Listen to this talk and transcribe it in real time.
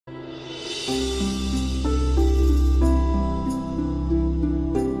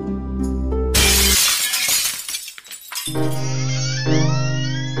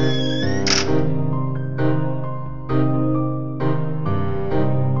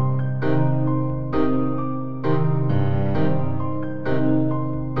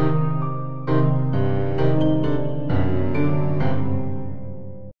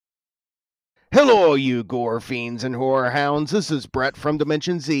all you gore fiends and horror hounds. This is Brett from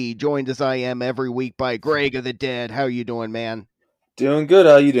Dimension Z, joined as I am every week by Greg of the Dead. How you doing, man? Doing good.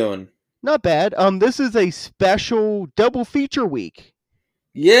 How you doing? Not bad. This is a special double feature week.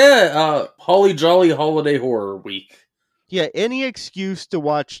 Yeah, Holly Jolly Holiday Horror Week. Yeah, any excuse to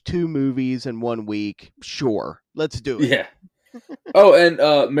watch 2 movies in 1 week, sure. Let's do it. Yeah. Oh,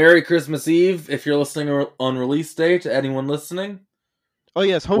 and Merry Christmas Eve if you're listening on release day, to anyone listening. Oh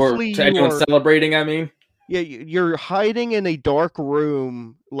yes, hopefully or to anyone celebrating, I mean. Yeah, you're hiding in a dark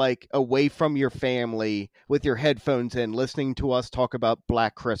room, like away from your family, with your headphones in, listening to us talk about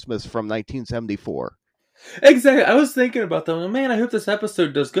Black Christmas from 1974. Exactly. I was thinking about that. Man, I hope this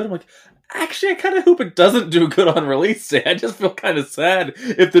episode does good. I'm like, actually, I kind of hope it doesn't do good on release day. I just feel kind of sad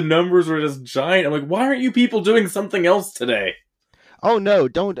if the numbers were just giant. I'm like, why aren't you people doing something else today? Oh no,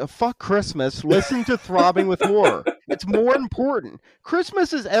 don't fuck Christmas. Listen to Throbbing with Horror. It's more important.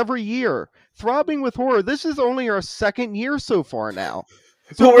 Christmas is every year. Throbbing with Horror, this is only our 2nd year so far now.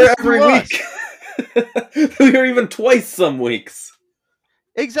 So but we're every week. We're even twice some weeks.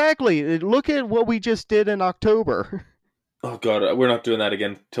 Exactly. Look at what we just did in October. Oh god, we're not doing that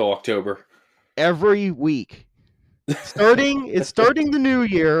again till October. Every week. It's starting the new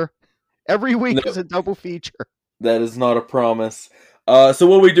year. Every week is a double feature. That is not a promise. So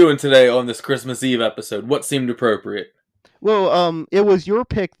what are we doing today on this Christmas Eve episode? What seemed appropriate? Well, it was your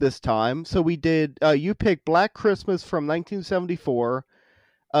pick this time. So we did, you picked Black Christmas from 1974,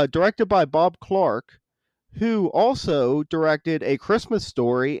 directed by Bob Clark, who also directed A Christmas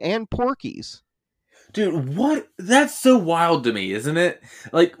Story and Porky's. Dude, what? That's so wild to me, isn't it?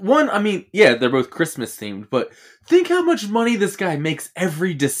 Like, one, I mean, yeah, they're both Christmas themed, but think how much money this guy makes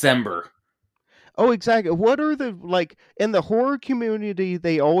every December. Oh, exactly. What are the, like, in the horror community,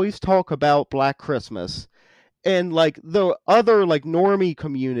 they always talk about Black Christmas. And, like, the other, like, normie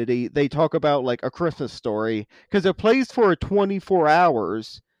community, they talk about, like, A Christmas Story. Because it plays for 24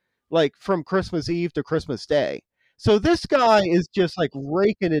 hours, like, from Christmas Eve to Christmas Day. So this guy is just, like,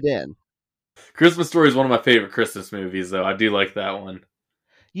 raking it in. Christmas Story is one of my favorite Christmas movies, though. I do like that one.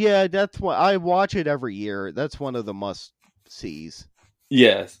 Yeah, that's why I watch it every year. That's one of the must-sees.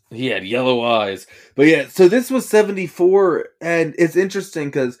 Yes, he had yellow eyes. But yeah, so this was 74, and it's interesting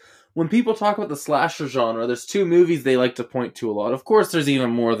because when people talk about the slasher genre, there's 2 movies they like to point to a lot. Of course, there's even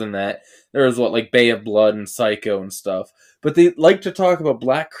more than that. There's like Bay of Blood and Psycho and stuff. But they like to talk about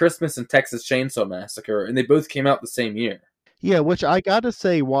Black Christmas and Texas Chainsaw Massacre, and they both came out the same year. Yeah, which I gotta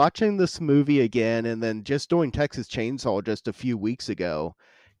say, watching this movie again and then just doing Texas Chainsaw just a few weeks ago,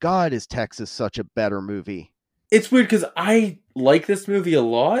 God, is Texas such a better movie. It's weird because I like this movie a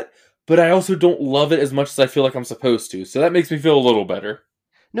lot, but I also don't love it as much as I feel like I'm supposed to. So that makes me feel a little better.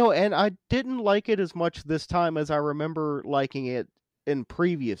 No, and I didn't like it as much this time as I remember liking it in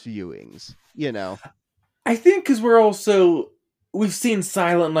previous viewings, you know. I think because we've seen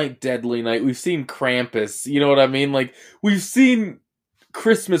Silent Night, Deadly Night, we've seen Krampus, you know what I mean? Like, we've seen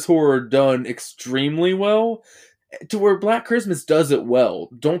Christmas horror done extremely well, to where Black Christmas does it well.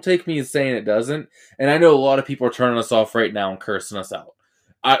 Don't take me as saying it doesn't. And I know a lot of people are turning us off right now and cursing us out.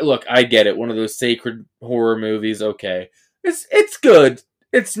 I get it. One of those sacred horror movies, okay. It's good.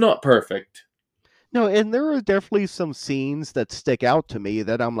 It's not perfect. No, and there are definitely some scenes that stick out to me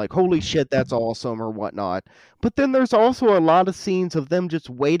that I'm like, holy shit, that's awesome or whatnot. But then there's also a lot of scenes of them just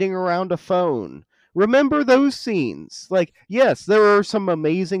waiting around a phone. Remember those scenes? Like, yes, there are some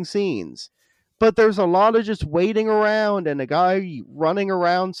amazing scenes. But there's a lot of just waiting around and a guy running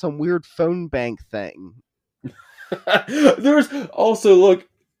around some weird phone bank thing. There's also, look,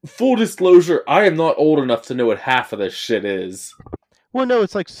 full disclosure, I am not old enough to know what half of this shit is. Well, no,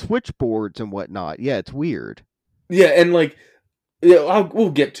 it's like switchboards and whatnot. Yeah, it's weird. Yeah, and like, yeah, we'll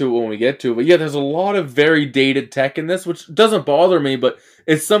get to it when we get to it. But yeah, there's a lot of very dated tech in this, which doesn't bother me, but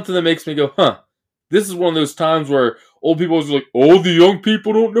it's something that makes me go, huh. This is one of those times where old people are like, oh, the young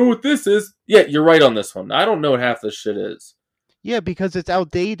people don't know what this is. Yeah, you're right on this one. I don't know what half this shit is. Yeah, because it's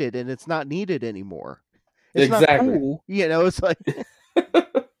outdated and it's not needed anymore. It's exactly. Not cool. You know, it's like...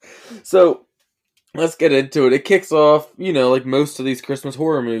 So, let's get into it. It kicks off, like most of these Christmas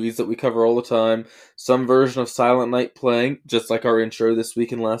horror movies that we cover all the time. Some version of Silent Night playing, just like our intro this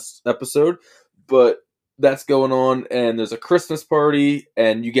week and last episode. But that's going on, and there's a Christmas party,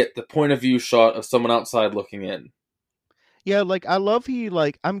 and you get the point of view shot of someone outside looking in. Yeah, like, I love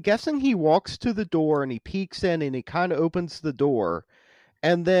I'm guessing he walks to the door, and he peeks in, and he kind of opens the door,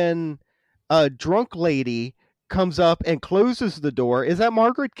 and then a drunk lady comes up and closes the door. Is that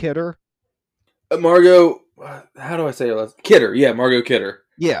Margaret Kidder? Margot, how do I say it? Kidder, yeah, Margot Kidder.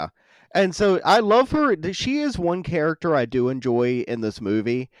 Yeah. And so I love her. She is one character I do enjoy in this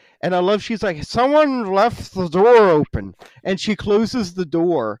movie. And I love she's like, someone left the door open. And she closes the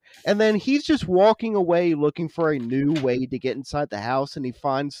door. And then he's just walking away looking for a new way to get inside the house. And he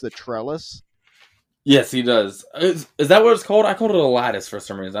finds the trellis. Yes, he does. Is that what it's called? I called it a lattice for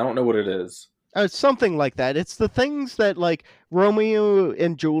some reason. I don't know what it is. Something like that. It's the things that like Romeo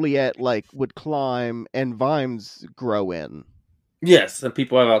and Juliet like would climb and vines grow in. Yes, and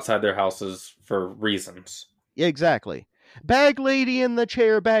people have outside their houses for reasons. Yeah, exactly. Bag lady in the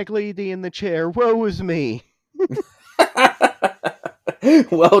chair, bag lady in the chair. Woe is me.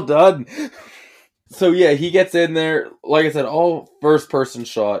 Well done. So yeah, he gets in there. Like I said, all first person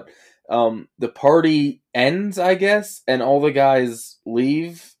shot. The party ends, I guess, and all the guys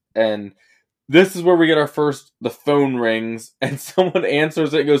leave. And this is where we get our first. The phone rings, and someone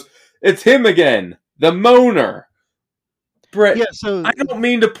answers it and goes, "It's him again, the moaner." Brett, Yeah, so I don't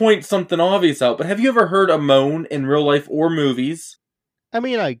mean to point something obvious out, but have you ever heard a moan in real life or movies? I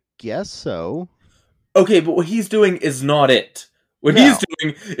mean, I guess so. Okay, but what he's doing is not it. What No. he's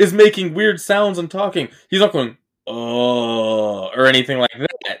doing is making weird sounds and talking. He's not going, oh, or anything like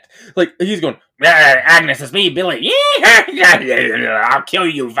that. Like, he's going, Agnes, it's me, Billy. I'll kill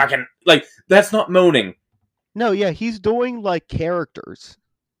you, fucking. Like, that's not moaning. No, yeah, he's doing like characters.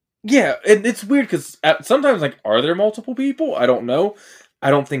 Yeah, and it's weird because sometimes, like, are there multiple people? I don't know. I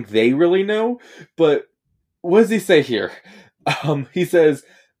don't think they really know. But what does he say here? He says,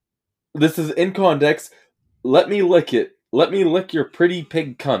 this is in context. Let me lick it. Let me lick your pretty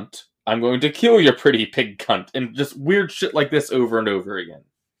pig cunt. I'm going to kill your pretty pig cunt. And just weird shit like this over and over again.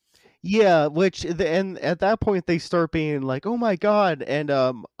 Yeah, and at that point they start being like, "Oh my god!" And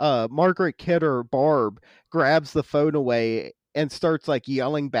Margaret Kidder Barb grabs the phone away and starts like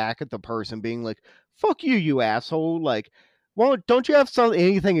yelling back at the person, being like, "Fuck you, you asshole!" Like, well, don't you have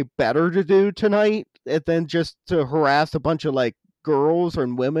anything better to do tonight than just to harass a bunch of like girls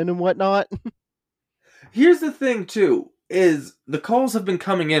and women and whatnot? Here's the thing, too, is the calls have been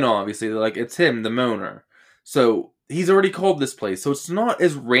coming in, obviously. They're like, it's him, the moaner. So he's already called this place. So it's not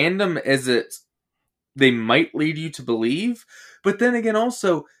as random as they might lead you to believe. But then again,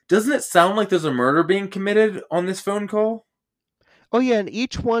 also, doesn't it sound like there's a murder being committed on this phone call? Oh yeah, and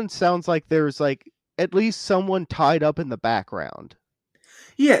each one sounds like there's like at least someone tied up in the background.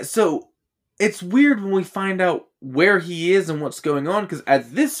 Yeah, so it's weird when we find out where he is and what's going on, because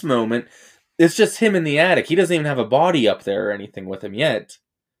at this moment, it's just him in the attic. He doesn't even have a body up there or anything with him yet.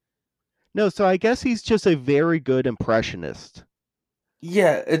 No, so I guess he's just a very good impressionist.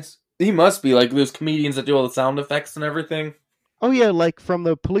 Yeah, he must be like those comedians that do all the sound effects and everything. Oh yeah, like from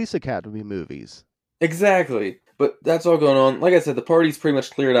the Police Academy movies. Exactly. But that's all going on. Like I said, the party's pretty much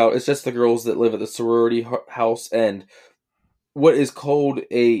cleared out. It's just the girls that live at the sorority house and what is called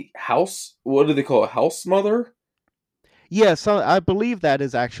a house. What do they call it? House mother? Yeah, so I believe that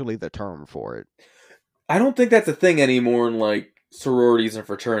is actually the term for it. I don't think that's a thing anymore in like sororities and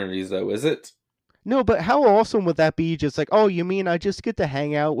fraternities, though, is it? No, but how awesome would that be? Just like, oh, you mean I just get to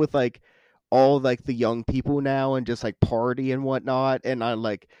hang out with like all like the young people now and just like party and whatnot, and I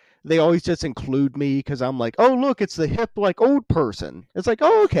like they always just include me because I'm like, oh look, it's the hip like old person. It's like,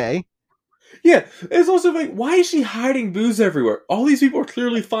 oh okay. Yeah, it's also like, why is she hiding booze everywhere? All these people are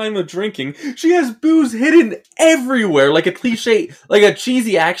clearly fine with drinking. She has booze hidden everywhere, like a cliche, like a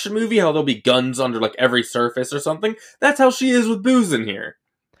cheesy action movie, how there'll be guns under like every surface or something. That's how she is with booze in here.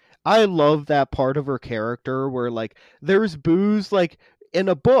 I love that part of her character where like there's booze like in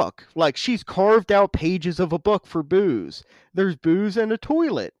a book. Like she's carved out pages of a book for booze. There's booze in a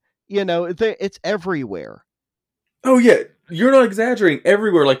toilet. You know, it's everywhere. Oh yeah, you're not exaggerating.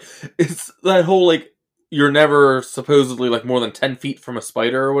 Everywhere, like it's that whole like you're never supposedly like more than 10 feet from a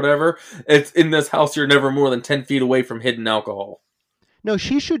spider or whatever. It's in this house. You're never more than 10 feet away from hidden alcohol. No,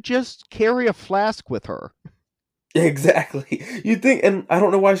 she should just carry a flask with her. Exactly. You'd think, and I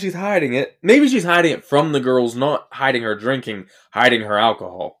don't know why she's hiding it. Maybe she's hiding it from the girls, not hiding her drinking, hiding her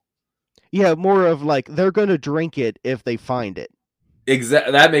alcohol. Yeah, more of like they're gonna drink it if they find it.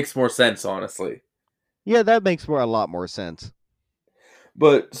 That makes more sense, honestly. Yeah, that makes a lot more sense.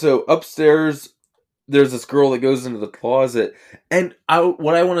 But so upstairs, there's this girl that goes into the closet, and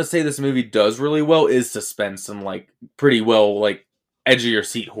what I want to say this movie does really well is suspense and like pretty well like edge of your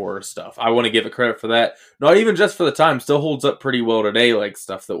seat horror stuff. I want to give it credit for that. Not even just for the time, still holds up pretty well today, like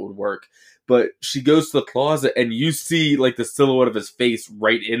stuff that would work. But she goes to the closet, and you see like the silhouette of his face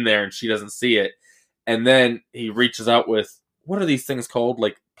right in there, and she doesn't see it. And then he reaches out with, what are these things called?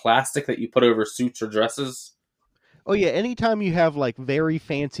 Like plastic that you put over suits or dresses? Oh yeah, anytime you have like very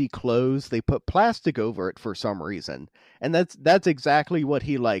fancy clothes, they put plastic over it for some reason. And that's exactly what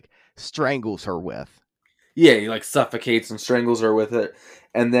he like strangles her with. Yeah, he like suffocates and strangles her with it.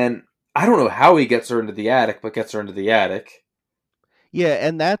 And then I don't know how he gets her into the attic, but gets her into the attic. Yeah,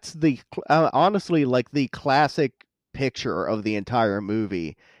 and that's honestly like the classic picture of the entire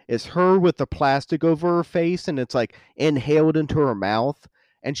movie is her with the plastic over her face and it's like inhaled into her mouth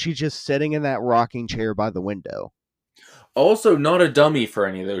and she's just sitting in that rocking chair by the window. Also, not a dummy for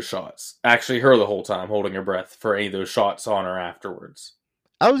any of those shots. Actually, her the whole time holding her breath for any of those shots on her afterwards.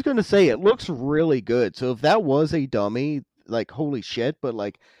 I was going to say it looks really good. So if that was a dummy, like holy shit, but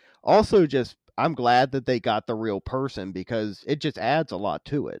like also just I'm glad that they got the real person because it just adds a lot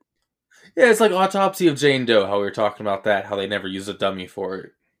to it. Yeah, it's like Autopsy of Jane Doe, how we were talking about that, how they never used a dummy for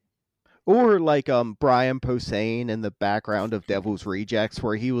it. Or like Brian Posehn in the background of Devil's Rejects,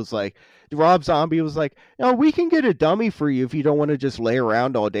 where he was like, Rob Zombie was like, "No, we can get a dummy for you if you don't want to just lay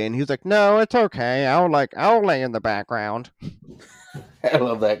around all day." And he was like, "No, it's okay. I'll lay in the background." I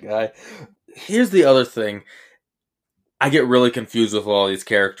love that guy. Here's the other thing. I get really confused with all these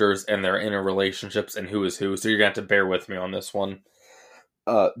characters and their inner relationships and who is who, so you're gonna have to bear with me on this one.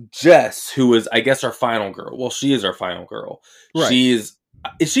 Jess, who is, I guess, our final girl. Well, she is our final girl. Right.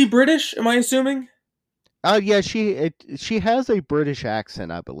 Is she British, am I assuming? Yeah, she has a British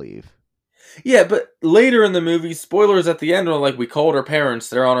accent, I believe. Yeah, but later in the movie, spoilers at the end are like, we called her parents,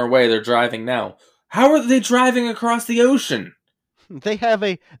 they're on our way, they're driving now. How are they driving across the ocean? They have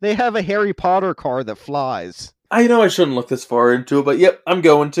a Harry Potter car that flies. I know I shouldn't look this far into it, but yep, I'm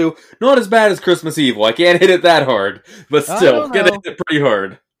going to. Not as bad as Christmas Evil. I can't hit it that hard, but still, gonna hit it pretty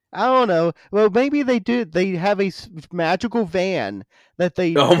hard. I don't know. Well, maybe they do. They have a magical van that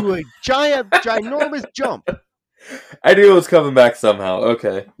they do a ginormous jump. I knew it was coming back somehow.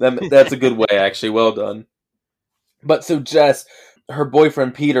 Okay, that's a good way, actually. Well done. But so Jess, her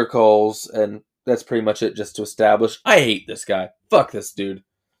boyfriend Peter calls, and that's pretty much it, just to establish, I hate this guy. Fuck this dude.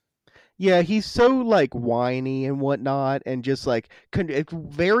 Yeah, he's so like whiny and whatnot, and just like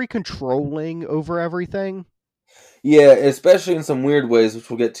very controlling over everything. Yeah, especially in some weird ways, which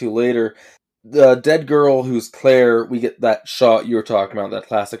we'll get to later. The dead girl who's Claire, we get that shot you were talking about, that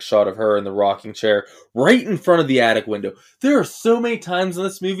classic shot of her in the rocking chair, right in front of the attic window. There are so many times in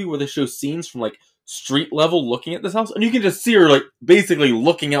this movie where they show scenes from like street level looking at this house, and you can just see her like basically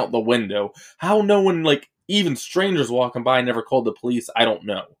looking out the window. How no one, like even strangers walking by, never called the police, I don't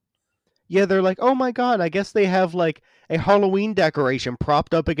know. Yeah, they're like, oh my god, I guess they have like a Halloween decoration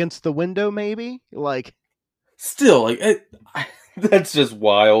propped up against the window, maybe? Like, still, like, that's just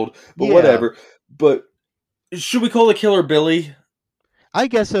wild, but yeah. whatever. But should we call the killer Billy? I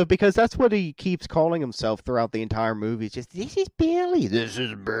guess so, because that's what he keeps calling himself throughout the entire movie. It's just, this is Billy. This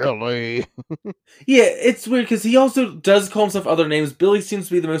is Billy. Yeah, it's weird, because he also does call himself other names. Billy seems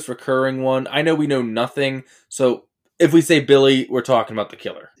to be the most recurring one. I know we know nothing, so if we say Billy, we're talking about the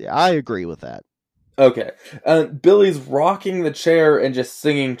killer. Yeah, I agree with that. Okay. Billy's rocking the chair and just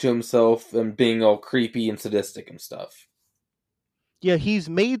singing to himself and being all creepy and sadistic and stuff. Yeah, he's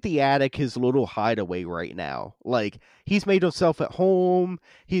made the attic his little hideaway right now. Like, he's made himself at home.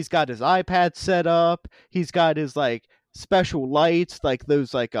 He's got his iPad set up. He's got his, like, special lights, like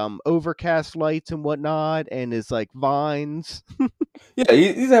those, like, overcast lights and whatnot, and his, like, vines. Yeah,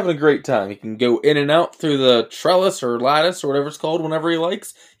 he's having a great time. He can go in and out through the trellis or lattice or whatever it's called whenever he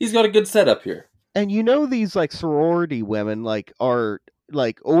likes. He's got a good setup here. And you know these, like, sorority women, like, are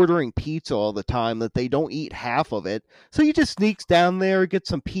like ordering pizza all the time that they don't eat half of it. So he just sneaks down there, gets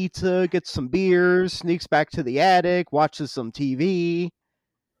some pizza, gets some beers, sneaks back to the attic, watches some TV.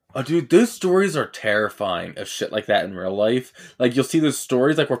 Oh, dude, those stories are terrifying of shit like that in real life. Like, you'll see those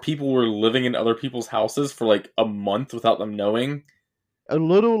stories like where people were living in other people's houses for like a month without them knowing. A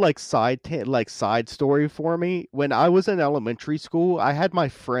little like side story for me. When I was in elementary school, I had my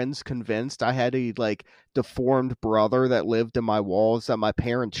friends convinced I had a like deformed brother that lived in my walls that my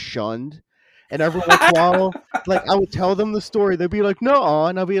parents shunned. And every once in a while, like I would tell them the story. They'd be like, "No,"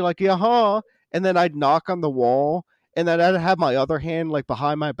 and I'd be like, "Yeah, huh?" And then I'd knock on the wall, and then I'd have my other hand like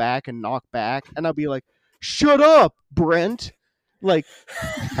behind my back and knock back, and I'd be like, "Shut up, Brent!" Like,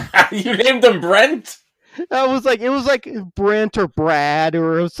 you named him Brent? it was like Brent or Brad,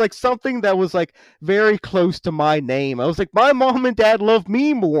 or it was like something that was like very close to my name. I was like, my mom and dad love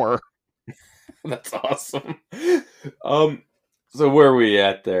me more. That's awesome. So where are we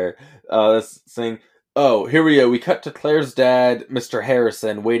at there? This thing. Oh, here we go. We cut to Claire's dad, Mr.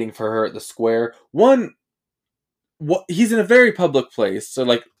 Harrison, waiting for her at the square. He's in a very public place, so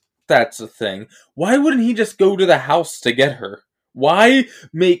like that's a thing. Why wouldn't he just go to the house to get her? Why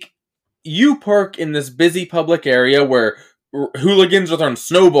make you park in this busy public area where hooligans are throwing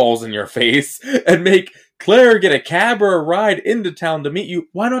snowballs in your face and make Claire get a cab or a ride into town to meet you,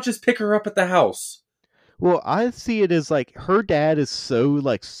 why not just pick her up at the house? Well, I see it as like her dad is so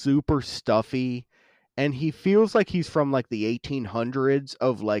like super stuffy, and he feels like he's from like the 1800s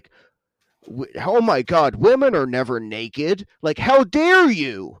of like, oh my god, women are never naked. Like, how dare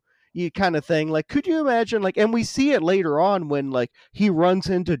you? You kind of thing. Like, could you imagine? Like, and we see it later on when like he runs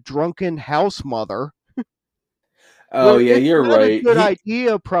into drunken house mother. Oh Where yeah, it's you're not a right. good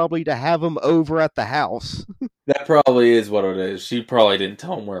idea probably to have him over at the house. That probably is what it is. She probably didn't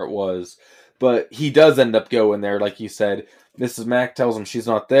tell him where it was. But he does end up going there, like you said. Mrs. Mack tells him she's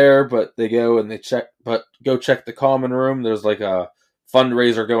not there, but they go and they go check the common room. There's like a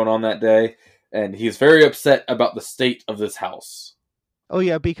fundraiser going on that day, and he's very upset about the state of this house. Oh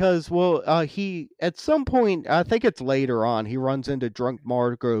yeah, because well, he at some point, I think it's later on, he runs into drunk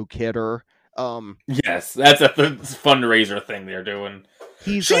Margot Kidder. Yes, that's a fundraiser thing they're doing.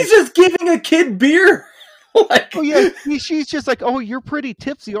 He's She's like, just giving a kid beer. Like, oh yeah, she's just like, oh, you're pretty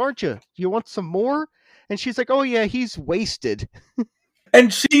tipsy, aren't you? You want some more? And she's like, oh yeah, he's wasted.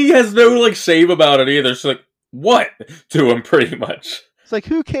 and she has no like shame about it either. She's like, what to him, pretty much. It's like,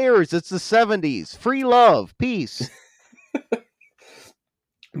 who cares? It's the 70s. Free love, peace.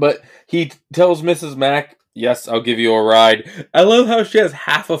 But he tells Mrs. Mack, yes, I'll give you a ride. I love how she has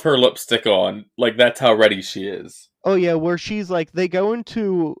half of her lipstick on. Like, that's how ready she is. Oh yeah, where she's like, they go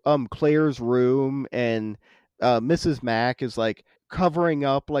into Claire's room, and Mrs. Mack is like covering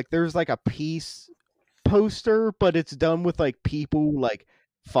up, like there's like a peace poster, but it's done with like people like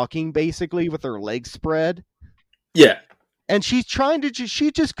fucking basically with their legs spread. Yeah. And she's trying to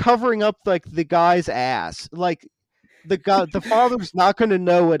she's just covering up like the guy's ass. Like the father's not going to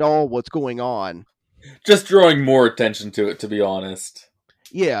know at all what's going on. Just drawing more attention to it, to be honest.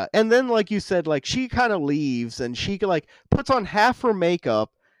 Yeah, and then like you said, like she kind of leaves and she like puts on half her makeup,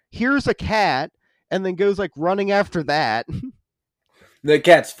 hears a cat, and then goes like running after that. The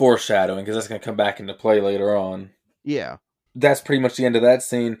cat's foreshadowing, because that's going to come back into play later on. Yeah. That's pretty much the end of that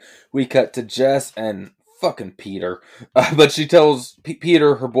scene. We cut to Jess and fucking Peter. But she tells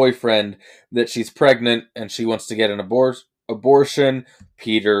Peter, her boyfriend, that she's pregnant and she wants to get an abortion.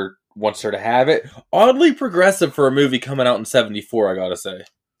 Peter wants her to have it. Oddly progressive for a movie coming out in 74, I gotta say.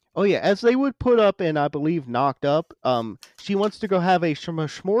 Oh yeah, as they would put up in, I believe, Knocked Up, she wants to go have a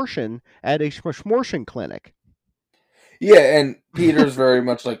schmortion at a schmortion clinic. Yeah, and Peter's very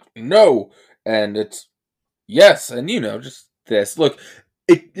much like, no, and it's yes, and just this. Look,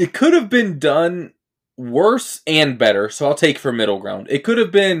 it could have been done worse and better, so I'll take for middle ground. It could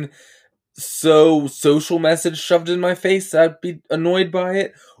have been so social message shoved in my face I'd be annoyed by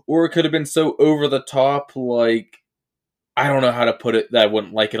it, or it could have been so over the top, like, I don't know how to put it, that I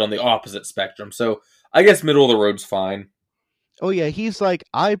wouldn't like it on the opposite spectrum. So I guess middle of the road's fine. Oh yeah, he's like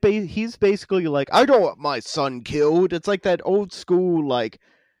he's basically like, I don't want my son killed. It's like that old school like,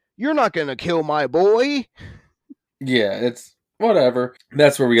 you're not gonna kill my boy. Yeah, it's whatever.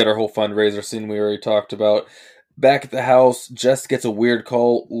 That's where we got our whole fundraiser scene we already talked about. Back at the house, Jess gets a weird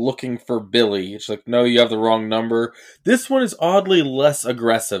call looking for Billy. She's like, no, you have the wrong number. This one is oddly less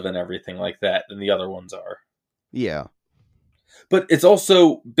aggressive and everything like that than the other ones are. Yeah. But it's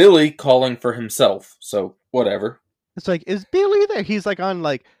also Billy calling for himself, so whatever. It's like, is Billy there? He's like on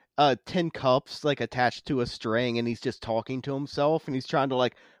like 10 cups like attached to a string, and he's just talking to himself, and he's trying to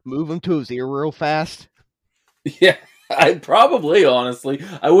like move him to his ear real fast. Yeah, I'd probably, honestly.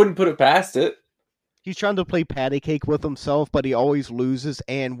 I wouldn't put it past it. He's trying to play patty cake with himself, but he always loses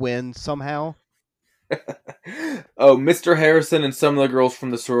and wins somehow. Oh, Mr. Harrison and some of the girls from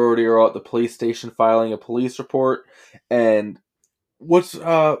the sorority are at the police station filing a police report. And what's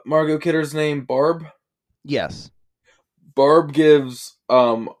Margot Kidder's name? Barb? Yes. Barb gives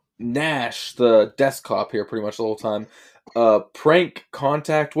Nash, the desk cop here pretty much the whole time, prank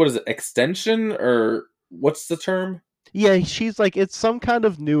contact, what is it, extension? Or what's the term? Yeah, she's like, it's some kind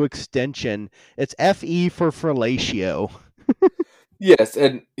of new extension. It's FE for fellatio. Yes,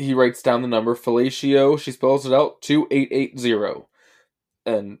 and he writes down the number, fellatio, she spells it out, 2880.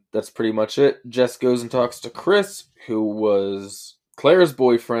 And that's pretty much it. Jess goes and talks to Chris, who was Claire's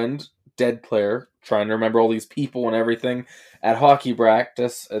boyfriend, dead Claire, trying to remember all these people and everything, at hockey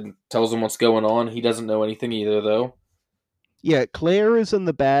practice, and tells him what's going on. He doesn't know anything either, though. Yeah, Claire is in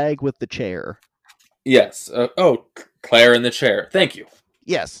the bag with the chair. Yes. Claire in the chair. Thank you.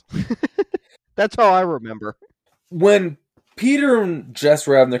 Yes. That's how I remember. When Peter and Jess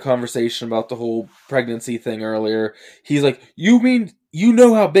were having their conversation about the whole pregnancy thing earlier, he's like, you mean you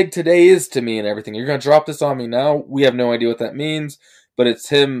know how big today is to me and everything. You're going to drop this on me now? We have no idea what that means. but it's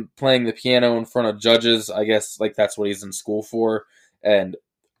him playing the piano in front of judges. I guess like that's what he's in school for. And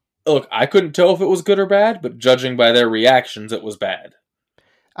look, I couldn't tell if it was good or bad, but judging by their reactions, it was bad.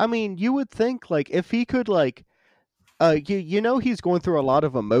 I mean, you would think like if he could like he's going through a lot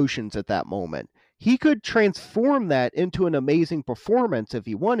of emotions at that moment. He could transform that into an amazing performance if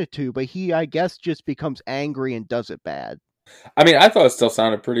he wanted to, but he, I guess, just becomes angry and does it bad. I mean, I thought it still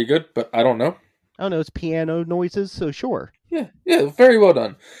sounded pretty good, but I don't know. I don't know, it's piano noises, so sure. Yeah, very well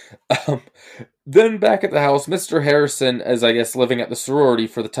done. Um, then back at the house, Mr. Harrison is, I guess, living at the sorority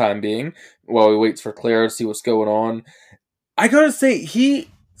for the time being while he waits for Claire to see what's going on. I gotta say, he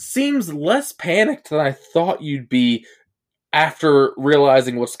seems less panicked than I thought you'd be after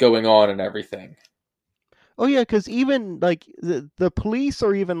realizing what's going on and everything. Oh yeah, because even like the police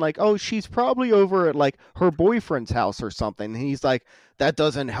are even like, oh, she's probably over at like her boyfriend's house or something. And he's like, that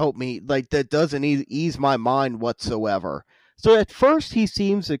doesn't help me. Like that doesn't ease my mind whatsoever. So at first he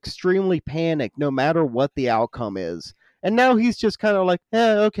seems extremely panicked, no matter what the outcome is. And now he's just kind of like,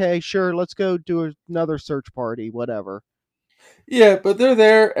 okay, sure, let's go do another search party, whatever. Yeah, but they're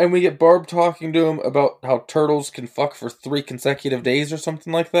there, and we get Barb talking to him about how turtles can fuck for 3 consecutive days or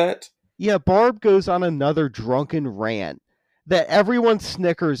something like that. Yeah, Barb goes on another drunken rant that everyone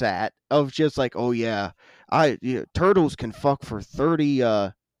snickers at of just like, oh yeah, turtles can fuck for 3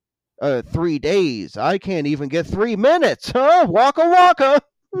 days. I can't even get 3 minutes, huh? Waka waka.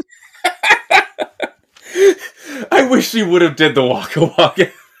 I wish she would have did the waka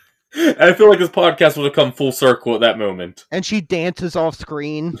waka. I feel like this podcast would have come full circle at that moment. And she dances off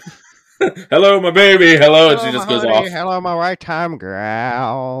screen. Hello, my baby. Hello, and she just goes off. Hello, my right time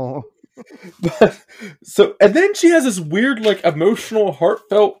girl. And then she has this weird, like, emotional,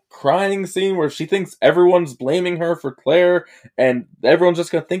 heartfelt crying scene where she thinks everyone's blaming her for Claire, and everyone's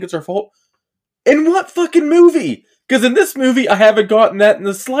just gonna think it's her fault. In what fucking movie? Because in this movie, I haven't gotten that in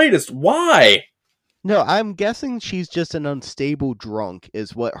the slightest. Why? No, I'm guessing she's just an unstable drunk,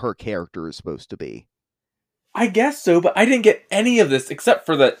 is what her character is supposed to be. I guess so, but I didn't get any of this except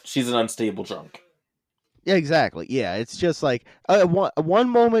for that she's an unstable drunk. Yeah, exactly. Yeah, it's just like one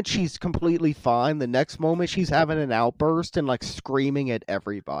moment she's completely fine, the next moment she's having an outburst and like screaming at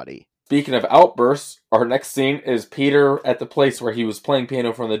everybody. Speaking of outbursts, our next scene is Peter at the place where he was playing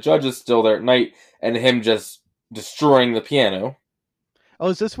piano from the judges still there at night, and him just destroying the piano. Oh,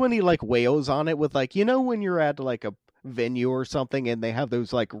 is this when he like wails on it with like, when you're at like a venue or something and they have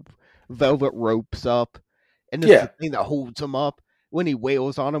those like velvet ropes up and it's the thing that holds him up, when he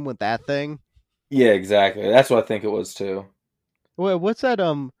wails on him with that thing? Yeah, exactly. That's what I think it was too. Well, what's that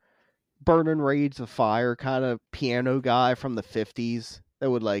Burning Raids of Fire kind of piano guy from the 50s that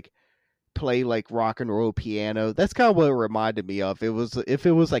would like play like rock and roll piano? That's kind of what it reminded me of. If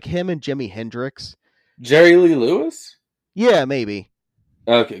it was like him and Jimi Hendrix. Jerry Lee Lewis? Yeah, maybe.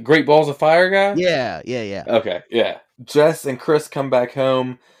 Okay, Great Balls of Fire guy? Yeah. Okay, yeah. Jess and Chris come back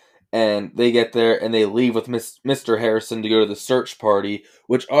home, and they get there, and they leave with Mr. Harrison to go to the search party,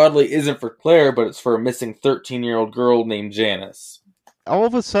 which oddly isn't for Claire, but it's for a missing 13-year-old girl named Janice. All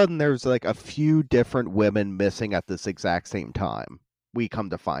of a sudden, there's like a few different women missing at this exact same time. We come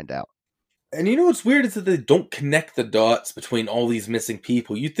to find out. And you know what's weird is that they don't connect the dots between all these missing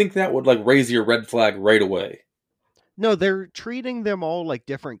people. You'd think that would like raise your red flag right away. No, they're treating them all like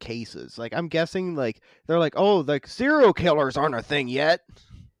different cases. Like, I'm guessing, like, they're like, oh, like, serial killers aren't a thing yet.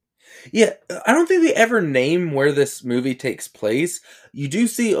 Yeah, I don't think they ever name where this movie takes place. You do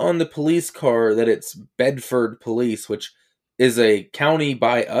see on the police car that it's Bedford Police, which is a county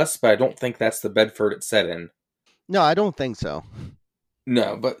by us, but I don't think that's the Bedford it's set in. No, I don't think so.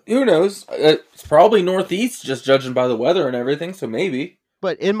 No, but who knows? It's probably northeast, just judging by the weather and everything, so maybe.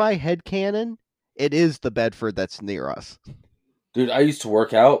 But in my head canon, it is the Bedford that's near us. Dude, I used to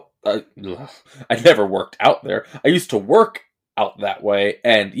work out. I never worked out there. I used to work out that way,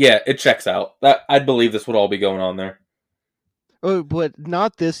 and yeah, it checks out. That I'd believe this would all be going on there. Oh, but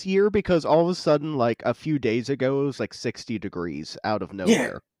not this year, because all of a sudden, like a few days ago, it was like 60 degrees out of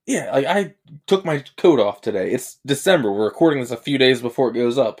nowhere. Yeah, like I took my coat off today. It's December. We're recording this a few days before it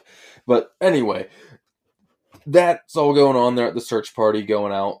goes up. But anyway, that's all going on there at the search party,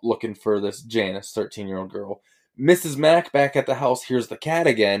 going out looking for this Janice, 13-year-old girl. Mrs. Mack back at the house hears the cat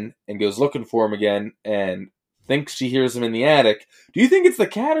again and goes looking for him again and thinks she hears him in the attic. Do you think it's the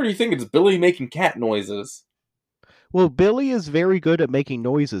cat or do you think it's Billy making cat noises? Well, Billy is very good at making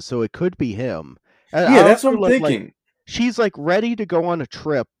noises, so it could be him. Yeah, that's what I'm thinking. Like, she's like ready to go on a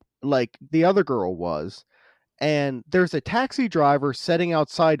trip like the other girl was. And there's a taxi driver sitting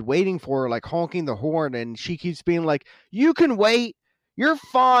outside waiting for her, like honking the horn. And she keeps being like, you can wait. You're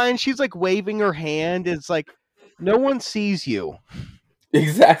fine. She's like waving her hand. It's like, no one sees you.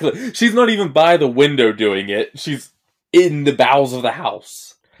 Exactly. She's not even by the window doing it. She's in the bowels of the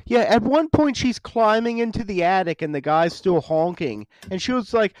house. Yeah, at one point she's climbing into the attic and the guy's still honking. And she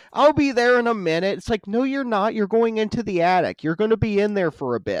was like, I'll be there in a minute. It's like, no, you're not. You're going into the attic. You're going to be in there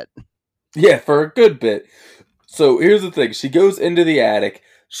for a bit. Yeah, for a good bit. So here's the thing. She goes into the attic.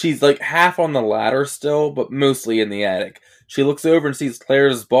 She's like half on the ladder still, but mostly in the attic. She looks over and sees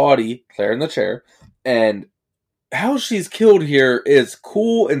Claire's body, Claire in the chair, and how she's killed here is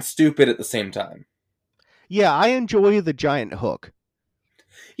cool and stupid at the same time. Yeah, I enjoy the giant hook.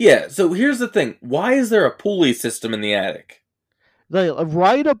 Yeah, so here's the thing. Why is there a pulley system in the attic? Like,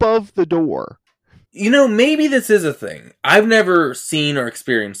 right above the door. You know, maybe this is a thing. I've never seen or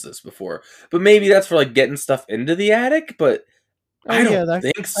experienced this before. But maybe that's for like getting stuff into the attic, but I don't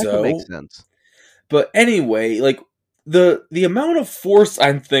think that could make so. sense. But anyway, like the amount of force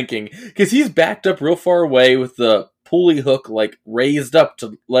I'm thinking, because he's backed up real far away with the pulley hook like raised up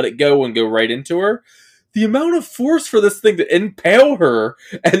to let it go and go right into her. The amount of force for this thing to impale her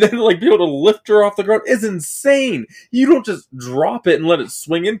and then like be able to lift her off the ground is insane. You don't just drop it and let it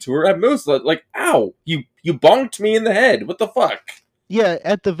swing into her. At most, like, ow, you bonked me in the head. What the fuck? Yeah,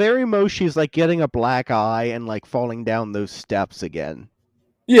 at the very most, she's like getting a black eye and like falling down those steps again.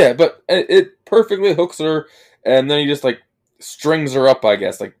 Yeah, but it perfectly hooks her, and then he just like strings her up. I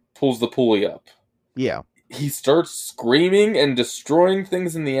guess like pulls the pulley up. Yeah. He starts screaming and destroying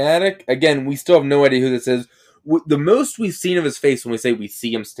things in the attic. Again, we still have no idea who this is. The most we've seen of his face when we say we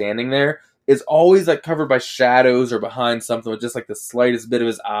see him standing there is always like covered by shadows or behind something with just like the slightest bit of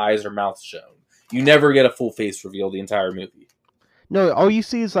his eyes or mouth shown. You never get a full face reveal the entire movie. No, all you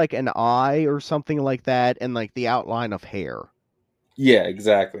see is like an eye or something like that and like the outline of hair. Yeah,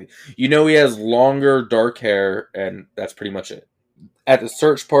 exactly. You know he has longer, dark hair, and that's pretty much it. At the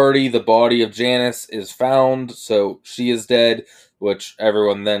search party, the body of Janice is found, so she is dead, which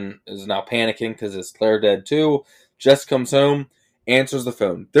everyone then is now panicking because is Claire dead too? Jess comes home, answers the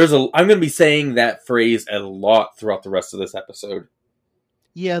phone. I'm going to be saying that phrase a lot throughout the rest of this episode.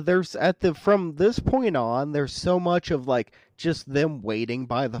 Yeah, from this point on, there's so much of like just them waiting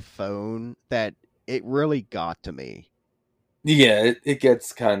by the phone that it really got to me. Yeah, it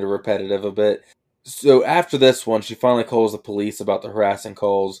gets kind of repetitive a bit. So after this one, she finally calls the police about the harassing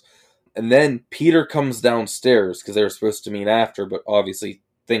calls. And then Peter comes downstairs because they were supposed to meet after, but obviously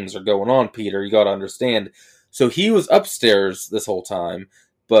things are going on, Peter. You got to understand. So he was upstairs this whole time,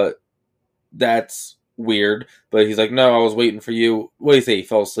 but that's weird. But he's like, no, I was waiting for you. What do you say? He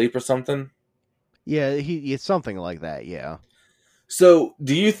fell asleep or something? Yeah, it's something like that, yeah. So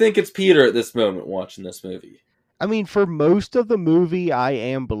do you think it's Peter at this moment watching this movie? I mean, for most of the movie, I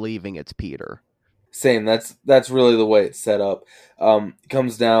am believing it's Peter. Same. That's really the way it's set up.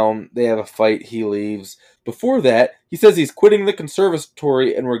 Comes down. They have a fight. He leaves. Before that, he says he's quitting the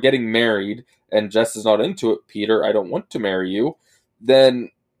conservatory and we're getting married. And Jess is not into it. Peter, I don't want to marry you.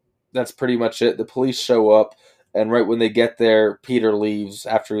 Then that's pretty much it. The police show up, and right when they get there, Peter leaves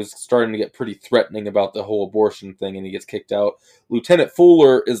after he's starting to get pretty threatening about the whole abortion thing, and he gets kicked out. Lieutenant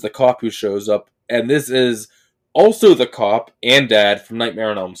Fuller is the cop who shows up, and this is also the cop and dad from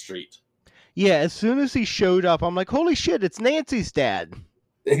Nightmare on Elm Street. Yeah, as soon as he showed up, I'm like, holy shit, it's Nancy's dad.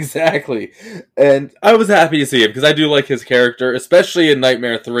 Exactly. And I was happy to see him because I do like his character, especially in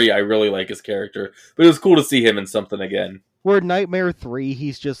Nightmare 3. I really like his character. But it was cool to see him in something again. Where Nightmare 3,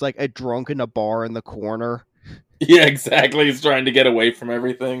 he's just like a drunk in a bar in the corner. Yeah, exactly. He's trying to get away from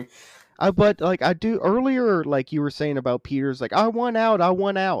everything. But like I do earlier, like you were saying about Peter's, like I want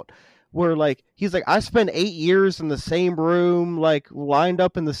out. Where like he's like, I spent 8 years in the same room, like lined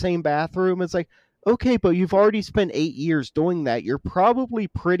up in the same bathroom. It's like, okay, but you've already spent 8 years doing that. You're probably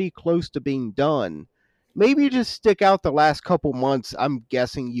pretty close to being done. Maybe just stick out the last couple months. I'm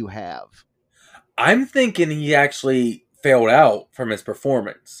guessing you have. I'm thinking he actually failed out from his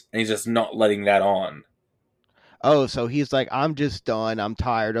performance, and he's just not letting that on. Oh, so he's like, I'm just done. I'm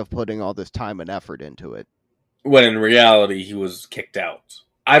tired of putting all this time and effort into it. When in reality, he was kicked out.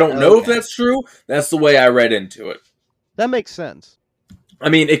 I don't know if that's true. That's the way I read into it. That makes sense. I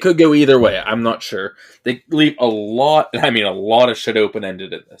mean, it could go either way. I'm not sure. They leave a lot of shit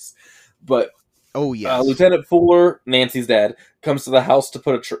open-ended in this. But oh yes, Lieutenant Fuller, Nancy's dad, comes to the house to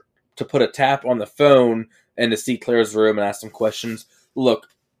put a tap on the phone and to see Claire's room and ask some questions. Look,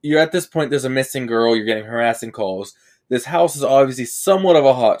 you're at this point, there's a missing girl, you're getting harassing calls. This house is obviously somewhat of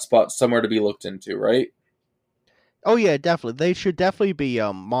a hot spot, somewhere to be looked into, right? Oh yeah, definitely. They should definitely be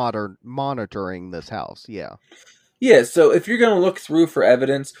monitoring this house. Yeah. Yeah, so if you're going to look through for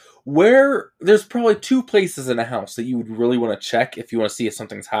evidence, there's probably two places in a house that you would really want to check if you want to see if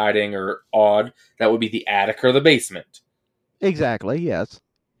something's hiding or odd. That would be the attic or the basement. Exactly, yes.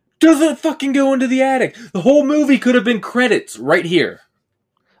 Doesn't fucking go into the attic. The whole movie could have been credits right here.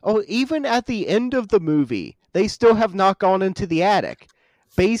 Oh, even at the end of the movie, they still have not gone into the attic,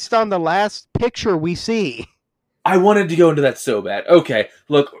 based on the last picture we see. I wanted to go into that so bad. Okay,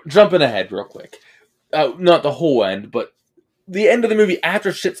 look, jumping ahead real quick. Not the whole end, but the end of the movie,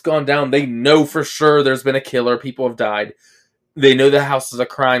 after shit's gone down, they know for sure there's been a killer, people have died. They know the house is a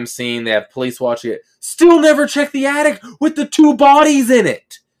crime scene, they have police watching it. Still never check the attic with the two bodies in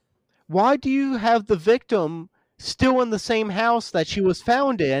it! Why do you have the victim still in the same house that she was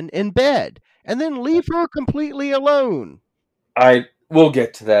found in bed, and then leave her completely alone? We'll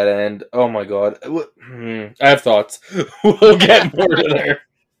get to that end. Oh my god. I have thoughts. We'll get more to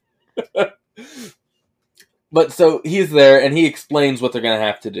there. But so he's there and he explains what they're going to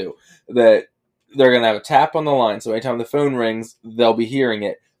have to do. That they're going to have a tap on the line. So anytime the phone rings, they'll be hearing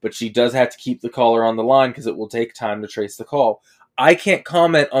it. But she does have to keep the caller on the line because it will take time to trace the call. I can't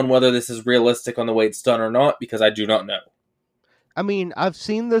comment on whether this is realistic on the way it's done or not because I do not know. I mean, I've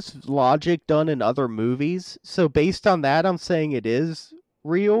seen this logic done in other movies, so based on that, I'm saying it is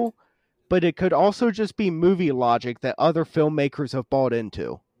real, but it could also just be movie logic that other filmmakers have bought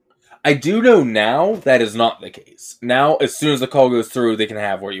into. I do know now that is not the case. Now, as soon as the call goes through, they can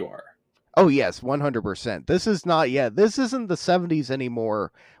have where you are. Oh, yes, 100%. This is not yet. This isn't the 70s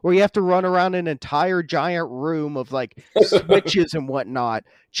anymore, where you have to run around an entire giant room of, like, switches and whatnot,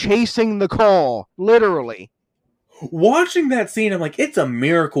 chasing the call, literally. Watching that scene, I'm like, it's a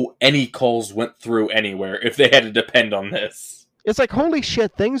miracle any calls went through anywhere if they had to depend on this. It's like, holy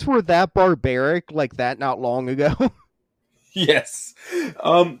shit, things were that barbaric like that not long ago. Yes.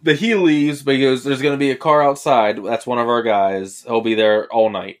 But he leaves, but he goes, there's going to be a car outside. That's one of our guys. He'll be there all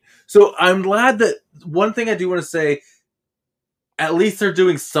night. So I'm glad that one thing I do want to say, at least they're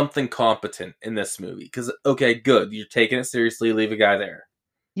doing something competent in this movie. Because, okay, good. You're taking it seriously. Leave a guy there.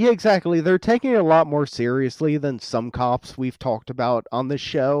 Yeah, exactly. They're taking it a lot more seriously than some cops we've talked about on the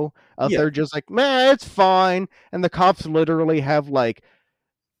show. Yeah. They're just like, man, it's fine. And the cops literally have like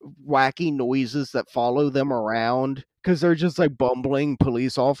wacky noises that follow them around because they're just like bumbling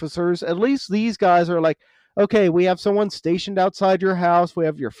police officers. At least these guys are like, okay, we have someone stationed outside your house. We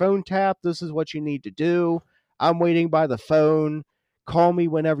have your phone tapped. This is what you need to do. I'm waiting by the phone. Call me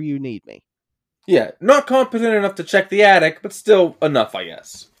whenever you need me. Yeah, not competent enough to check the attic, but still enough, I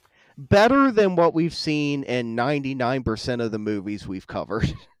guess. Better than what we've seen in 99% of the movies we've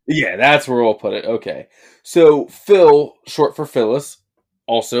covered. Yeah, that's where we'll put it. Okay. So, Phil, short for Phyllis,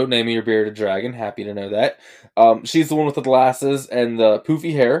 also naming your bearded dragon. Happy to know that. She's the one with the glasses and the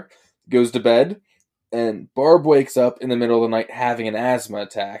poofy hair. Goes to bed, and Barb wakes up in the middle of the night having an asthma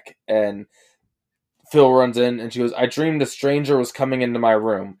attack. And Phil runs in, and she goes, I dreamed a stranger was coming into my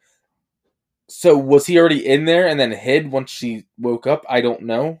room. So, was he already in there and then hid once she woke up? I don't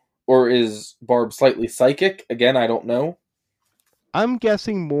know. Or is Barb slightly psychic? Again, I don't know. I'm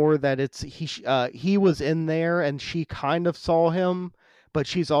guessing more that it's he was in there and she kind of saw him, but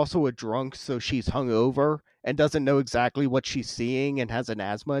she's also a drunk, so she's hungover and doesn't know exactly what she's seeing and has an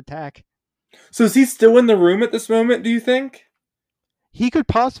asthma attack. So is he still in the room at this moment, do you think? He could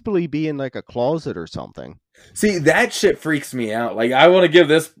possibly be in like a closet or something. See, that shit freaks me out. Like, I want to give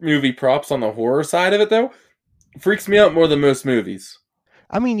this movie props on the horror side of it, though. Freaks me out more than most movies.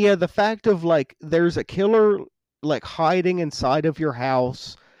 I mean, yeah, the fact of like there's a killer like hiding inside of your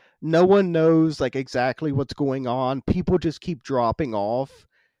house. No one knows like exactly what's going on. People just keep dropping off.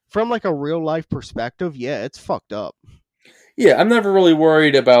 From like a real life perspective, yeah, it's fucked up. Yeah, I'm never really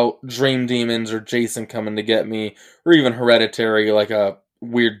worried about dream demons or Jason coming to get me, or even Hereditary, like a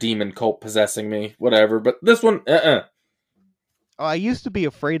weird demon cult possessing me, whatever. But this one, I used to be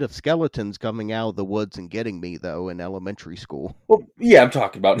afraid of skeletons coming out of the woods and getting me though in elementary school. Well, yeah, I'm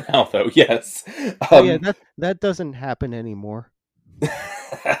talking about now, though, yes. Yeah, that doesn't happen anymore.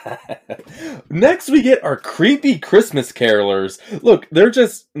 Next, we get our creepy Christmas carolers. Look, they're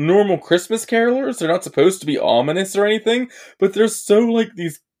just normal Christmas carolers. They're not supposed to be ominous or anything, but they're so like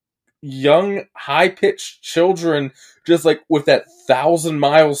these young, high-pitched children, just like with that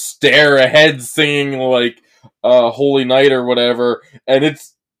 1,000-mile stare ahead, singing like Holy Night or whatever, and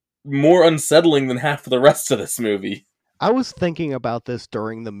it's more unsettling than half of the rest of this movie. I was thinking about this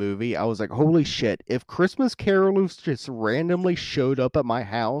during the movie. I was like, holy shit, if Christmas carolers just randomly showed up at my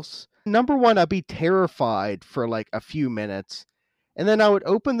house, number one, I'd be terrified for like a few minutes. And then I would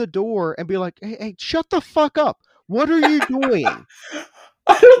open the door and be like, hey, shut the fuck up. What are you doing?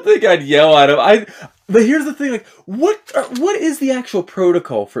 I don't think I'd yell at him. But here's the thing: like, what is the actual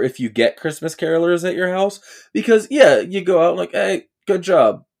protocol for if you get Christmas carolers at your house? Because yeah, you go out and like, hey, good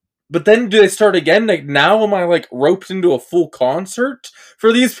job. But then do they start again? Like, now am I, like, roped into a full concert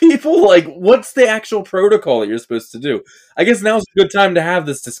for these people? Like, what's the actual protocol that you're supposed to do? I guess now's a good time to have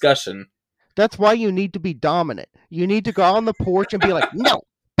this discussion. That's why you need to be dominant. You need to go on the porch and be like, no,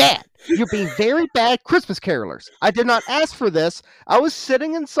 bad. You're being very bad Christmas carolers. I did not ask for this. I was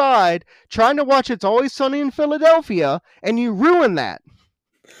sitting inside trying to watch It's Always Sunny in Philadelphia, and you ruined that.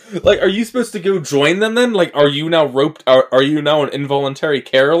 Like, are you supposed to go join them then? Like, are you now roped? Are you now an involuntary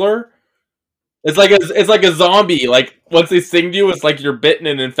caroler? It's like a zombie. Like, once they sing to you, it's like you're bitten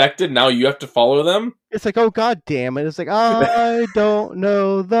and infected. Now you have to follow them. It's like, oh, God damn it. It's like, I don't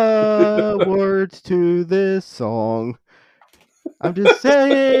know the words to this song. I'm just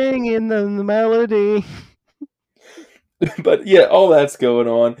singing the melody. But yeah, all that's going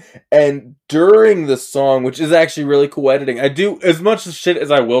on. And during the song, which is actually really cool editing, I do, as much shit as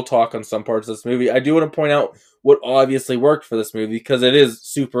I will talk on some parts of this movie, I do want to point out what obviously worked for this movie, because it is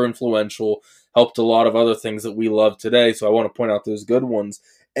super influential, helped a lot of other things that we love today, so I want to point out those good ones.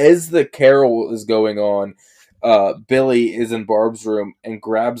 As the carol is going on, Billy is in Barb's room and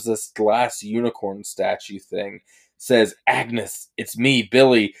grabs this glass unicorn statue thing, says, "Agnes, it's me,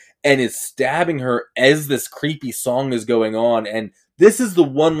 Billy," and is stabbing her as this creepy song is going on. And this is the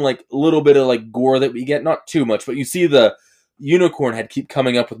one, like, little bit of, like, gore that we get. Not too much, but you see the unicorn head keep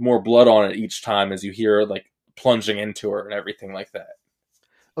coming up with more blood on it each time as you hear, like, plunging into her and everything like that.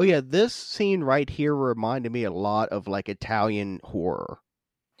 Oh, yeah, this scene right here reminded me a lot of, like, Italian horror.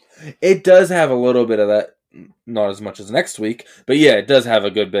 It does have a little bit of that, not as much as next week, but yeah, it does have a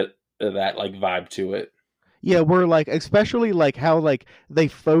good bit of that, like, vibe to it. Yeah, we're like, especially like how like they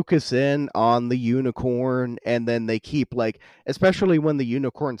focus in on the unicorn, and then they keep like, especially when the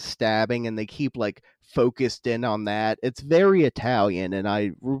unicorn's stabbing, and they keep like focused in on that. It's very Italian, and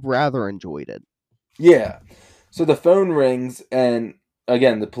I rather enjoyed it. Yeah. So the phone rings, and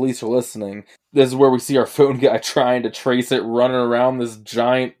again, the police are listening. This is where we see our phone guy trying to trace it, running around this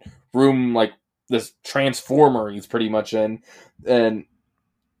giant room, like this transformer he's pretty much in. And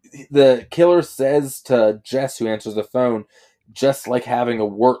the killer says to Jess, who answers the phone, "Just like having a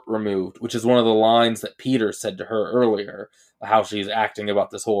wart removed," which is one of the lines that Peter said to her earlier, how she's acting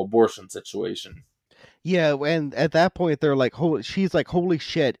about this whole abortion situation. Yeah, and at that point they're like, holy, she's like, holy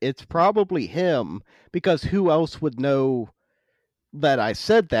shit, it's probably him, because who else would know that I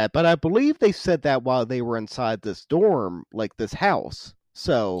said that? But I believe they said that while they were inside this dorm, like this house.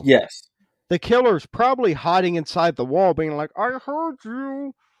 So Yes. the killer's probably hiding inside the wall, being like, I heard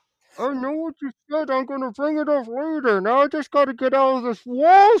you. I know what you said. I'm going to bring it up later. Now I just got to get out of this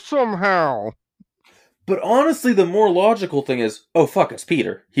wall somehow. But honestly, the more logical thing is, oh fuck, it's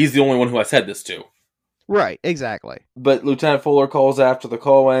Peter. He's the only one who I said this to. Right, exactly. But Lieutenant Fuller calls after the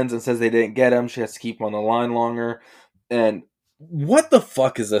call ends and says they didn't get him. She has to keep him on the line longer. And what the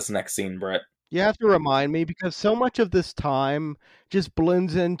fuck is this next scene, Brett? You have to remind me, because so much of this time just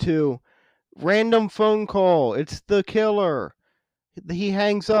blends into random phone call. It's the killer. He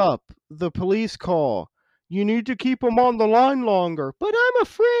hangs up. The police call. You need to keep him on the line longer. But I'm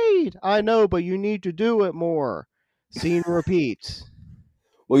afraid. I know, but you need to do it more. Scene repeats.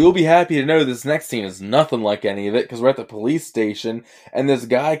 Well, you'll be happy to know this next scene is nothing like any of it, because we're at the police station, and this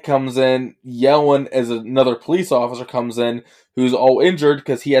guy comes in yelling as another police officer comes in who's all injured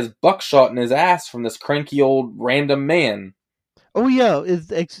because he has buckshot in his ass from this cranky old random man. Oh, yeah.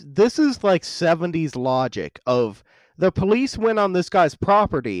 This is like 70s logic of the police went on this guy's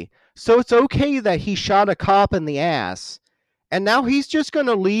property, so it's okay that he shot a cop in the ass, and now he's just going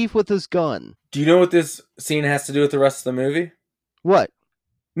to leave with his gun. Do you know what this scene has to do with the rest of the movie? What?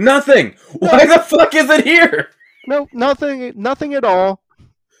 Nothing! Why the fuck is it here? No, nothing at all.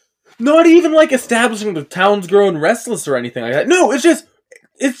 Not even like establishing the town's growing restless or anything like that. No, it's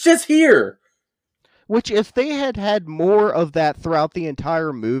just here. Which, if they had had more of that throughout the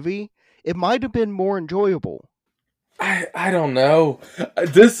entire movie, it might have been more enjoyable. I don't know.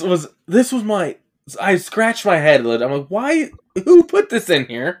 This was my... I scratched my head. I'm like, why? Who put this in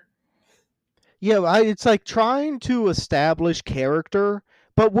here? Yeah, it's like trying to establish character,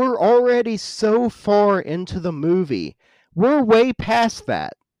 but we're already so far into the movie. We're way past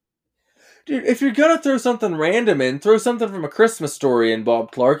that. Dude, if you're gonna throw something random in, throw something from A Christmas Story in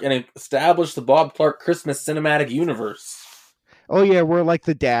Bob Clark and establish the Bob Clark Christmas cinematic universe. Oh yeah, where like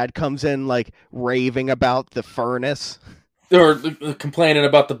the dad comes in like raving about the furnace. Or complaining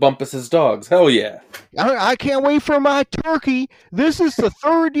about the Bumpus's dogs. Hell yeah. I can't wait for my turkey. This is the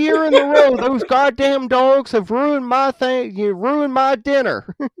third year in a row those goddamn dogs have ruined my thing. You ruined my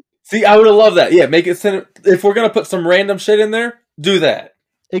dinner. See, I would have loved that. Yeah, make it... If we're gonna put some random shit in there, do that.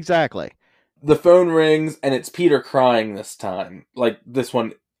 Exactly. The phone rings, and it's Peter crying this time. Like, this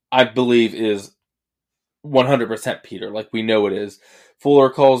one I believe is 100% Peter. Like, we know it is. Fuller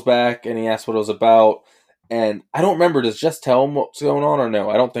calls back and he asks what it was about. And I don't remember, does Jess tell him what's going on or no?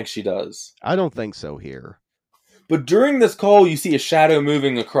 I don't think she does. I don't think so here. But during this call, you see a shadow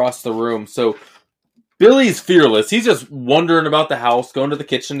moving across the room. So Billy's fearless. He's just wandering about the house, going to the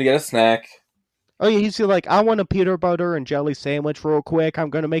kitchen to get a snack. Oh yeah, he's like, I want a peanut butter and jelly sandwich real quick. I'm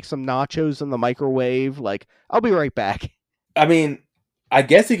gonna make some nachos in the microwave. Like, I'll be right back. I mean, I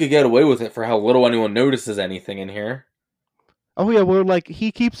guess he could get away with it for how little anyone notices anything in here. Oh yeah, well, like,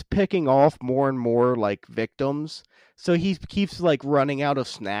 he keeps picking off more and more like victims, so he keeps like running out of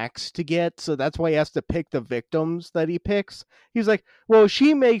snacks to get. So that's why he has to pick the victims that he picks. He's like, well,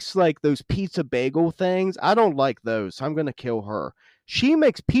 she makes like those pizza bagel things. I don't like those, so I'm gonna kill her. She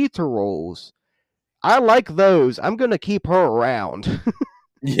makes pizza rolls. I like those. I'm gonna keep her around.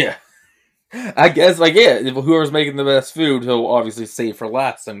 Yeah. I guess, like, yeah, whoever's making the best food, he'll obviously save for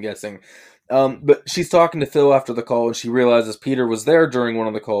last, I'm guessing. But she's talking to Phil after the call, and she realizes Peter was there during one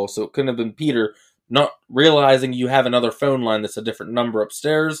of the calls, so it couldn't have been Peter. Not realizing you have another phone line that's a different number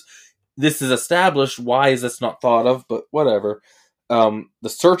upstairs. This is established. Why is this not thought of? But whatever. The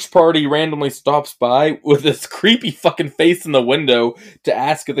search party randomly stops by with this creepy fucking face in the window to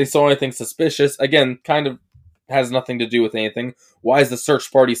ask if they saw anything suspicious. Again, kind of has nothing to do with anything. Why is the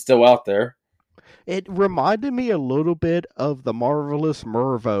search party still out there? It reminded me a little bit of the marvelous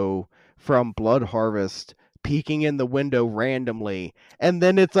Mervo from Blood Harvest peeking in the window randomly, and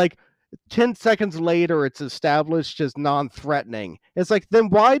then it's like 10 seconds later it's established as non-threatening. It's like, then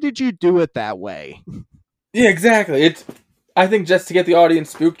why did you do it that way? Yeah, exactly. It's, I think, just to get the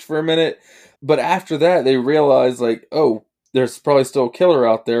audience spooked for a minute, but after that they realize, like, oh, there's probably still a killer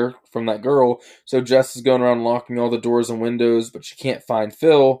out there from that girl. So Jess is going around locking all the doors and windows, but she can't find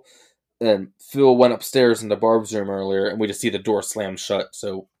Phil. And Phil went upstairs into Barb's room earlier, and we just see the door slam shut,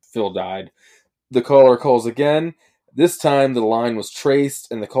 so Phil died. The caller calls again. This time the line was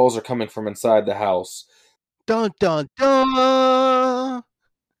traced, and the calls are coming from inside the house. Dun dun dun!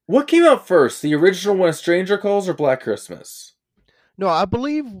 What came out first, the original When a Stranger Calls or Black Christmas? No, I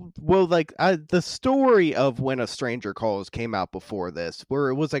believe, well, like, the story of When a Stranger Calls came out before this, where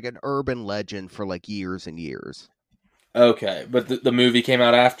it was like an urban legend for like years and years. Okay, but the movie came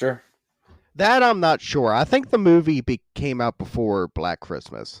out after? That I'm not sure. I think the movie came out before Black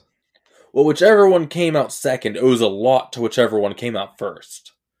Christmas. Well, whichever one came out second owes a lot to whichever one came out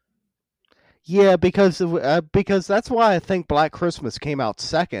first. Yeah, because that's why I think Black Christmas came out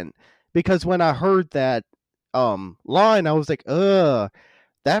second. Because when I heard that line, I was like,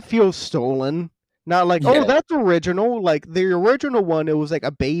 that feels stolen. Not like, oh, Yeah. that's original. Like the original one, it was like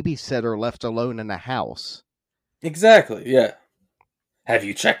a babysitter left alone in a house. Exactly, yeah. Have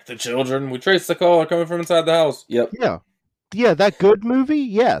you checked the children? We traced the caller coming from inside the house. Yep. Yeah, that good movie.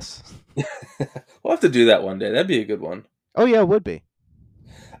 Yes. We'll have to do that one day. That'd be a good one. Oh yeah, it would be.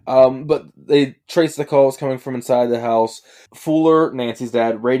 But they trace the calls coming from inside the house. Fuller, Nancy's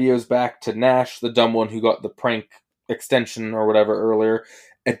dad, radios back to Nash, the dumb one who got the prank extension or whatever earlier,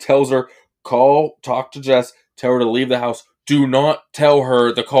 and tells her, talk to Jess, tell her to leave the house. Do not tell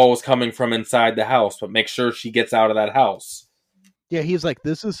her the call is coming from inside the house, but make sure she gets out of that house. Yeah, he's like,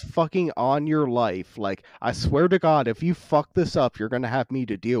 this is fucking on your life. Like, I swear to God, if you fuck this up, you're going to have me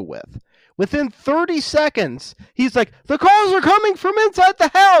to deal with. Within 30 seconds, he's like, the calls are coming from inside the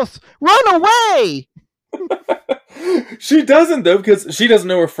house! Run away! She doesn't, though, because she doesn't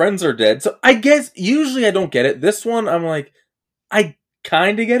know her friends are dead. So I guess, usually I don't get it. This one, I'm like, I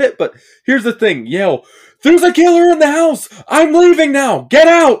kind of get it, but here's the thing. Yell, there's a killer in the house! I'm leaving now! Get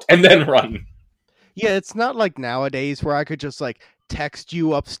out! And then run. Yeah, it's not like nowadays where I could just, like, text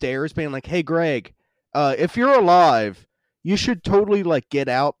you upstairs being like, hey, Greg, if you're alive, you should totally, like, get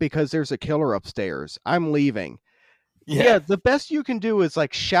out because there's a killer upstairs. I'm leaving. Yeah, the best you can do is,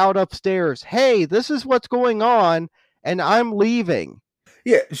 like, shout upstairs, hey, this is what's going on, and I'm leaving.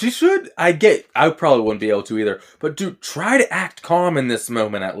 Yeah, she should. I probably wouldn't be able to either. But dude, try to act calm in this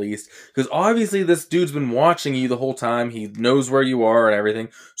moment at least. Because obviously this dude's been watching you the whole time. He knows where you are and everything.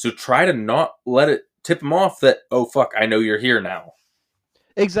 So try to not let it tip him off that, oh fuck, I know you're here now.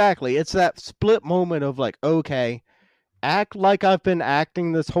 Exactly. It's that split moment of like, okay, act like I've been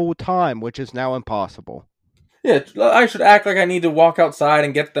acting this whole time, which is now impossible. Yeah, I should act like I need to walk outside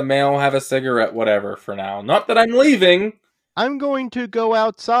and get the mail, have a cigarette, whatever for now. Not that I'm leaving. I'm going to go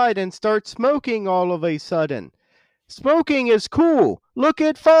outside and start smoking all of a sudden. Smoking is cool. Look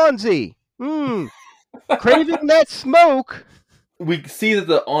at Fonzie. Craving that smoke. We see that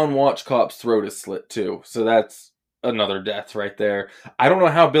the on-watch cop's throat is slit too, so that's another death right there. I don't know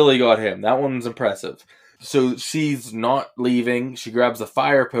how Billy got him. That one's impressive. So she's not leaving. She grabs a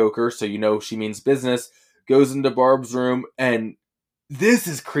fire poker, so you know she means business, goes into Barb's room, and this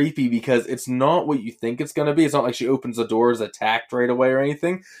is creepy because it's not what you think it's going to be. It's not like she opens the door, is attacked right away or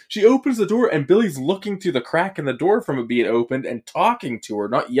anything. She opens the door, and Billy's looking through the crack in the door from it being opened and talking to her,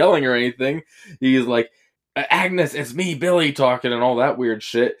 not yelling or anything. He's like, Agnes, it's me, Billy, talking and all that weird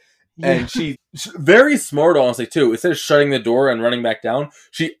shit. Yeah. And she's very smart, honestly, too. Instead of shutting the door and running back down,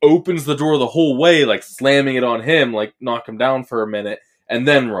 she opens the door the whole way, like slamming it on him, like knock him down for a minute, and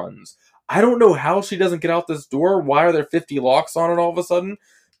then runs. I don't know how she doesn't get out this door. Why are there 50 locks on it all of a sudden?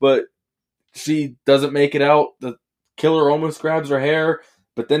 But she doesn't make it out. The killer almost grabs her hair,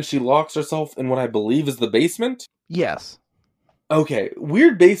 but then she locks herself in what I believe is the basement. Yes. Okay,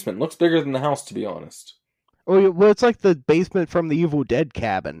 weird basement. Looks bigger than the house, to be honest. Well, it's like the basement from the Evil Dead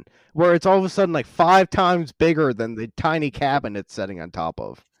cabin, where it's all of a sudden like 5 times bigger than the tiny cabin it's sitting on top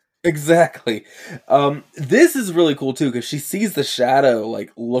of. Exactly. This is really cool too because she sees the shadow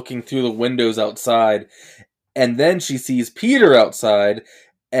like looking through the windows outside, and then she sees Peter outside,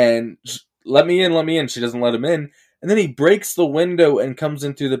 and let me in, let me in. She doesn't let him in, and then he breaks the window and comes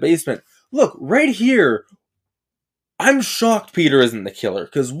in through the basement. Look right here. I'm shocked Peter isn't the killer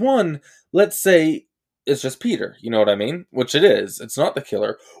because one, let's say it's just Peter. You know what I mean? Which it is. It's not the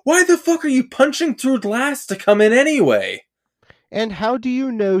killer. Why the fuck are you punching through glass to come in anyway? And how do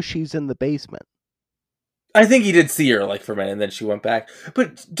you know she's in the basement? I think he did see her, like, for a minute, and then she went back.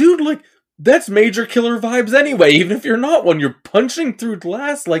 But, dude, like, that's major killer vibes anyway, even if you're not one. You're punching through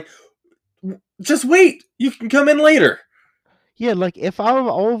glass, like, just wait. You can come in later. Yeah, like if I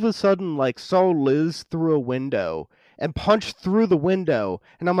all of a sudden like saw Liz through a window and punched through the window,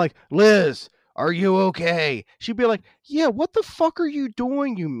 and I'm like, Liz, are you okay? She'd be like, yeah, what the fuck are you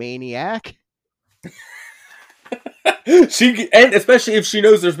doing, you maniac? And especially if she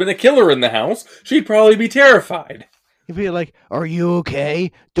knows there's been a killer in the house, she'd probably be terrified. He'd be like, are you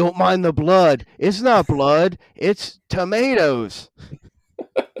okay? Don't mind the blood. It's not blood. It's tomatoes.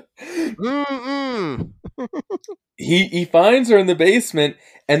 Mm-mm. He finds her in the basement,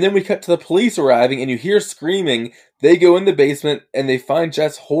 and then we cut to the police arriving, and you hear screaming. They go in the basement, and they find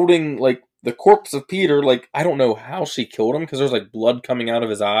Jess holding, like, the corpse of Peter. Like, I don't know how she killed him, because there's, like, blood coming out of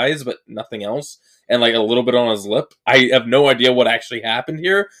his eyes, but nothing else. And, like, a little bit on his lip. I have no idea what actually happened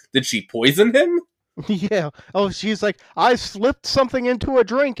here. Did she poison him? Yeah. Oh, she's like, I slipped something into a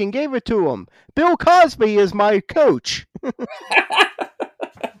drink and gave it to him. Bill Cosby is my coach.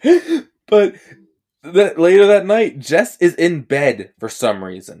 But later that night, Jess is in bed for some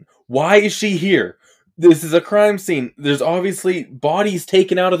reason. Why is she here? This is a crime scene. There's obviously bodies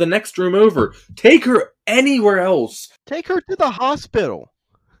taken out of the next room over. Take her anywhere else. Take her to the hospital.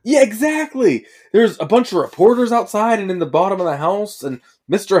 Yeah, exactly. There's a bunch of reporters outside and in the bottom of the house, and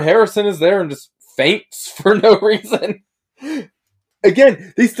Mr. Harrison is there and just faints for no reason.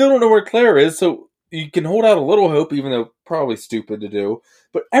 Again, they still don't know where Claire is, so you can hold out a little hope, even though probably stupid to do.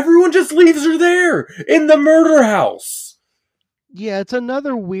 But everyone just leaves her there in the murder house. Yeah, it's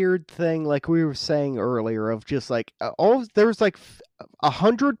another weird thing, like we were saying earlier, of just like there's like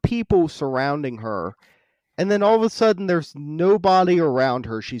 100 people surrounding her, and then all of a sudden there's nobody around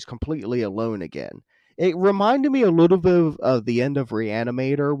her. She's completely alone again. It reminded me a little bit of the end of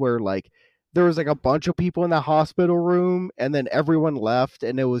Reanimator, where like there was like a bunch of people in the hospital room, and then everyone left,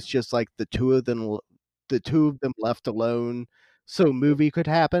 and it was just like the two of them left alone, so a movie could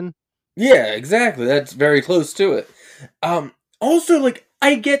happen. Yeah, exactly. That's very close to it. Also, like,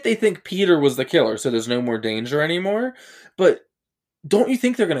 I get they think Peter was the killer, so there's no more danger anymore, but don't you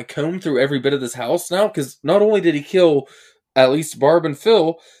think they're going to comb through every bit of this house now? Because not only did he kill at least Barb and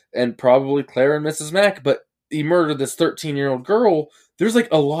Phil, and probably Claire and Mrs. Mack, but he murdered this 13-year-old girl. There's, like,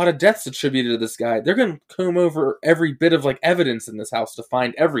 a lot of deaths attributed to this guy. They're going to comb over every bit of, like, evidence in this house to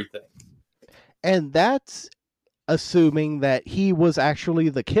find everything. And that's assuming that he was actually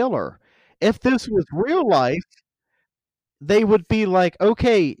the killer. If this was real life, they would be like,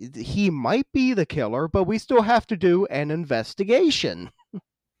 okay, he might be the killer, but we still have to do an investigation.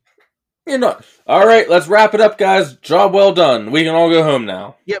 You know, all right, let's wrap it up, guys. Job well done. We can all go home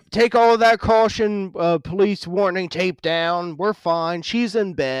now. Yep, take all of that caution, police warning tape down. We're fine. She's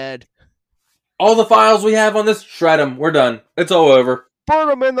in bed. All the files we have on this, shred them. We're done. It's all over. Burn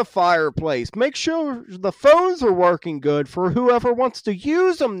them in the fireplace. Make sure the phones are working good for whoever wants to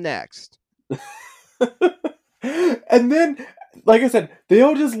use them next. And then, like I said, they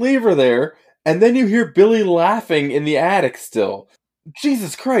all just leave her there, and then you hear Billy laughing in the attic still.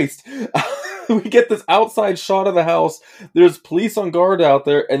 Jesus Christ. We get this outside shot of the house. There's police on guard out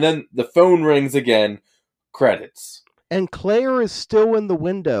there, and then the phone rings again. Credits. And Claire is still in the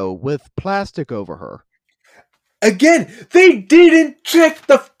window with plastic over her. Again, they didn't check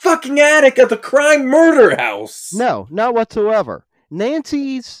the fucking attic of the crime murder house. No, not whatsoever.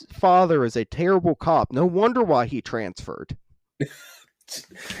 Nancy's father is a terrible cop. No wonder why he transferred.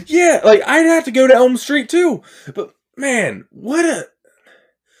 Yeah, like, I'd have to go to Elm Street too. But, man,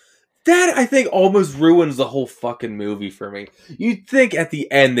 that, I think, almost ruins the whole fucking movie for me. You'd think at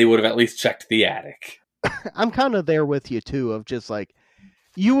the end they would have at least checked the attic. I'm kind of there with you, too, of just like,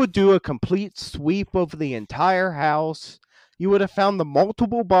 you would do a complete sweep of the entire house. You would have found the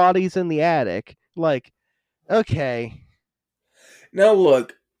multiple bodies in the attic. Like, okay. Now,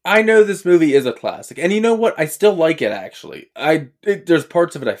 look, I know this movie is a classic, and you know what? I still like it, actually. There's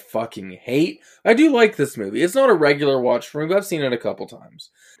parts of it I fucking hate. I do like this movie. It's not a regular watch for me, but I've seen it a couple times.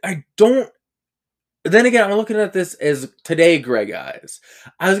 Then again, I'm looking at this as today Greg eyes.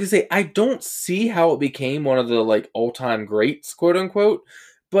 I was gonna say, I don't see how it became one of the, like, all-time greats, quote-unquote,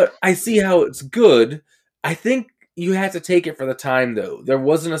 but I see how it's good. I think you have to take it for the time, though. There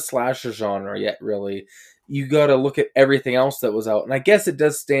wasn't a slasher genre yet, really. You gotta look at everything else that was out, and I guess it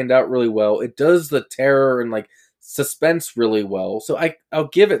does stand out really well. It does the terror and, like, suspense really well, so I'll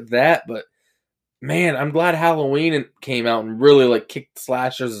give it that, but man, I'm glad Halloween came out and really, like, kicked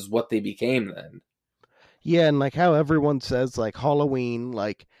slashers as what they became then. Yeah, and like how everyone says, like, Halloween,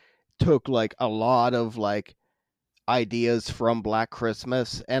 like, took, like, a lot of, like, ideas from Black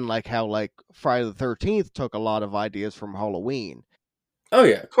Christmas, and like how, like, Friday the 13th took a lot of ideas from Halloween. Oh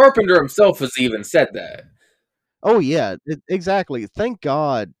yeah, Carpenter himself has even said that. Oh yeah, exactly. Thank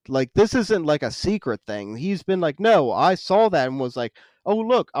God. Like, this isn't like a secret thing. He's been like, no, I saw that and was like, oh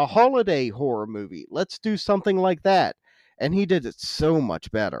look, a holiday horror movie. Let's do something like that. And he did it so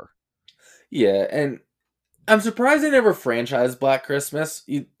much better. Yeah, and I'm surprised they never franchised Black Christmas.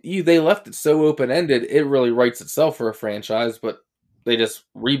 They left it so open ended. It really writes itself for a franchise, but they just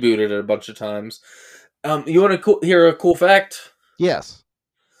rebooted it a bunch of times. You want to hear a cool fact? Yes.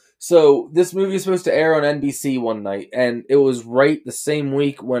 So this movie is supposed to air on NBC one night, and it was right the same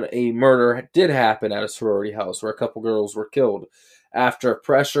week when a murder did happen at a sorority house where a couple girls were killed. After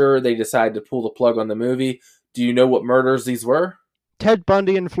pressure, they decided to pull the plug on the movie. Do you know what murders these were? Ted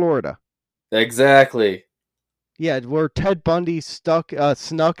Bundy in Florida. Exactly. Yeah, where Ted Bundy snuck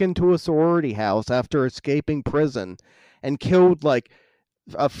into a sorority house after escaping prison and killed, like,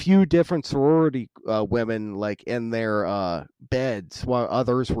 a few different sorority women, like, in their beds while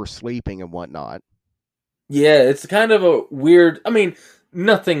others were sleeping and whatnot. Yeah, it's kind of a weird, I mean,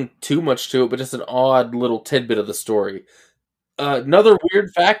 nothing too much to it, but just an odd little tidbit of the story. Another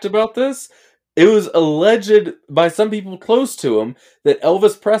weird fact about this, it was alleged by some people close to him that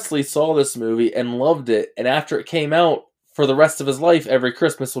Elvis Presley saw this movie and loved it, and after it came out, for the rest of his life, every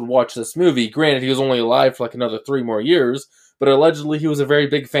Christmas would watch this movie. Granted, he was only alive for like another 3 more years, but allegedly he was a very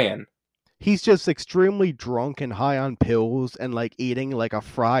big fan. He's just extremely drunk and high on pills and, like, eating, like, a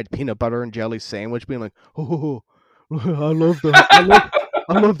fried peanut butter and jelly sandwich, being like, oh, I love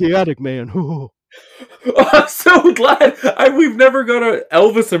the attic, man. Oh. Oh, I'm so glad we've never got an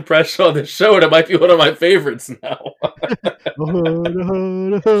Elvis impression on the show, and it might be one of my favorites now.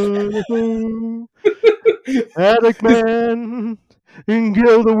 Attic man, and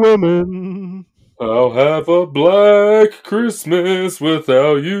kill the women. I'll have a black Christmas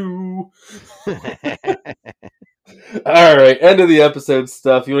without you. Alright, end of the episode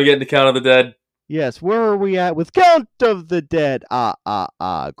stuff. You want to get into Count of the Dead? Yes, where are we at with Count of the Dead?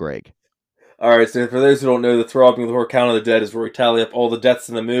 Greg. Alright, so for those who don't know, the Throbbing with Horror Count of the Dead is where we tally up all the deaths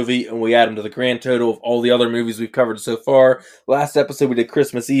in the movie, and we add them to the grand total of all the other movies we've covered so far. Last episode we did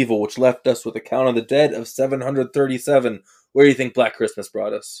Christmas Evil, which left us with a Count of the Dead of 737. Where do you think Black Christmas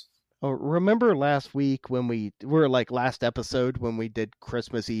brought us? Oh, remember last week when last episode when we did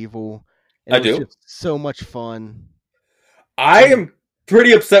Christmas Evil? I do. Just so much fun. I am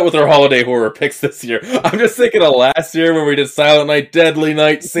pretty upset with our holiday horror picks this year. I'm just thinking of last year where we did Silent Night, Deadly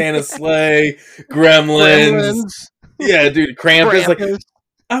Night, Santa's Sleigh, Gremlins. Yeah, dude, Krampus. Like,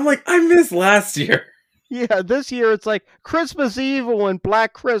 I'm like, I missed last year. Yeah, this year it's like Christmas Evil and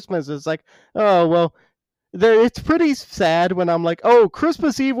Black Christmas. It's like, oh, well, it's pretty sad when I'm like, oh,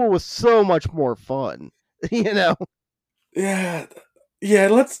 Christmas Evil was so much more fun. You know? Yeah,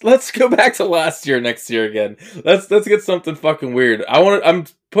 let's go back to last year next year again. Let's get something fucking weird. I'm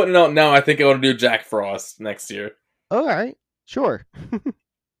putting it out now. I think I want to do Jack Frost next year. All right, sure.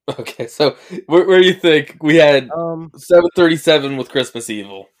 Okay, so where do you think we had 737 with Christmas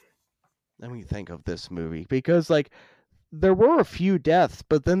Evil? Let me think of this movie because, like, there were a few deaths,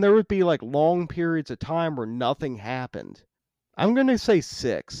 but then there would be, like, long periods of time where nothing happened. I'm gonna say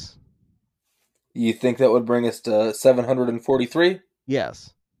 6. You think that would bring us to 743?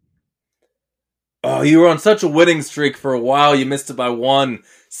 Yes. Oh, you were on such a winning streak for a while. You missed it by 1.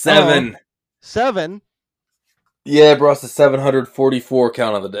 7. 7? Yeah, it brought us to 744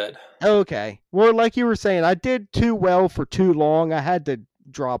 Count of the Dead. Okay. Well, like you were saying, I did too well for too long. I had to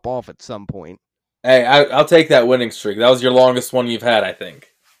drop off at some point. Hey, I'll take that winning streak. That was your longest one you've had, I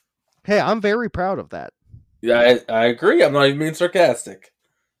think. Hey, I'm very proud of that. Yeah, I agree. I'm not even being sarcastic.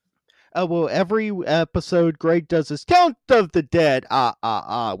 Well, every episode, Greg does this Count of the Dead,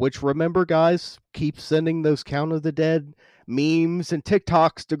 which remember, guys, keep sending those Count of the Dead memes and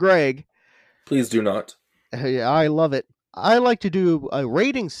TikToks to Greg. Please do not. I love it. I like to do a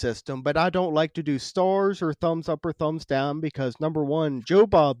rating system, but I don't like to do stars or thumbs up or thumbs down because, number one, Joe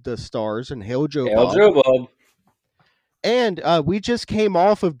Bob does stars, and hail Joe Bob. Joe Bob. And we just came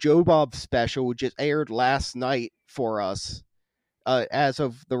off of Joe Bob's special, which just aired last night for us as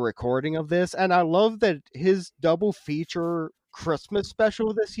of the recording of this. And I love that his double feature Christmas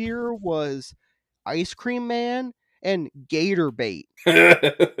special this year was Ice Cream Man and Gator Bait.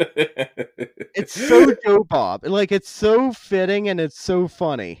 It's so Joe Bob. Like, it's so fitting and it's so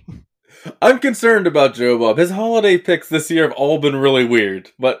funny. I'm concerned about Joe Bob. His holiday picks this year have all been really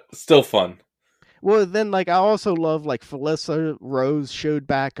weird, but still fun. Well, then, like, I also love, like, Felissa Rose showed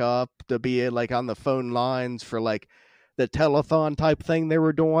back up to be, like, on the phone lines for, like, the telethon type thing they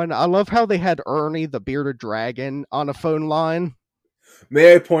were doing. I love how they had Ernie, the bearded dragon, on a phone line.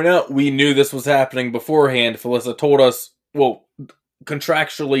 May I point out, we knew this was happening beforehand. Felissa told us, well,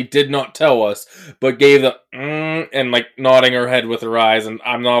 contractually did not tell us, but gave the and like nodding her head with her eyes, and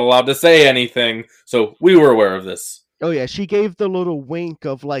I'm not allowed to say anything, so we were aware of this. Oh yeah, she gave the little wink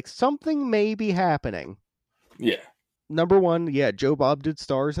of like something may be happening. Yeah. Number one, yeah, Joe Bob did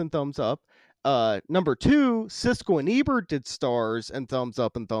stars and thumbs up. Number two, Siskel and Ebert did stars and thumbs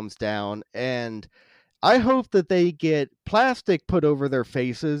up and thumbs down, and I hope that they get plastic put over their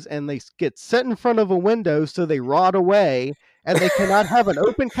faces and they get set in front of a window so they rot away and they cannot have an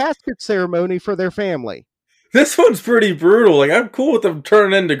open casket ceremony for their family. This one's pretty brutal. Like, I'm cool with them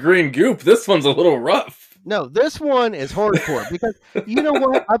turning into green goop. This one's a little rough. No, this one is hardcore because you know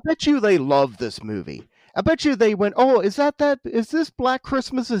what? I bet you they love this movie. I bet you they went, oh, is this Black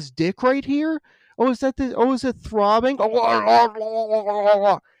Christmas's dick right here? Oh, is it throbbing?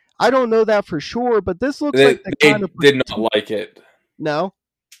 I don't know that for sure, but this looks like the kind of... They did not like it. No?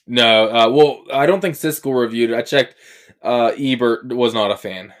 No. Well, I don't think Siskel reviewed it. I checked. Ebert was not a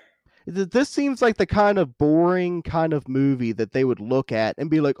fan. This seems like the kind of boring kind of movie that they would look at and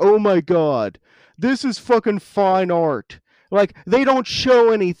be like, oh my god, this is fucking fine art. Like, they don't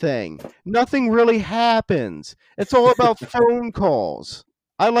show anything. Nothing really happens. It's all about phone calls.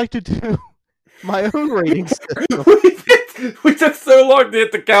 I like to do my own rating system. We took so long to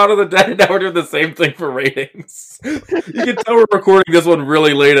hit the Count of the Dead, and now we're doing the same thing for ratings. You can tell we're recording this one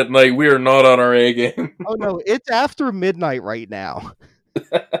really late at night. We are not on our A game. Oh no, it's after midnight right now.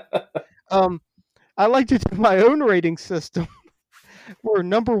 I like to do my own rating system where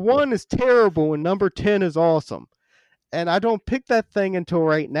number 1 is terrible and number 10 is awesome. And I don't pick that thing until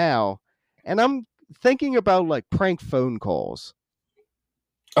right now. And I'm thinking about like prank phone calls.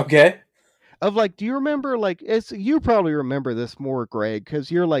 Okay. Of like, do you remember, like, you probably remember this more, Greg, because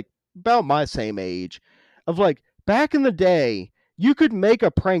you're like about my same age. Of like, back in the day, you could make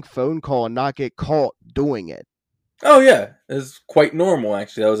a prank phone call and not get caught doing it. Oh yeah, it's quite normal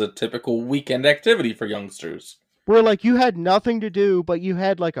actually. That was a typical weekend activity for youngsters. Where like you had nothing to do, but you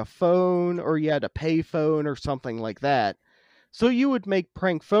had like a phone or you had a pay phone or something like that. So you would make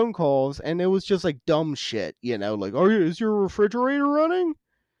prank phone calls and it was just like dumb shit, you know, like, oh, is your refrigerator running?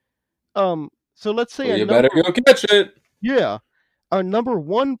 So let's say you better go catch it. Yeah. Our number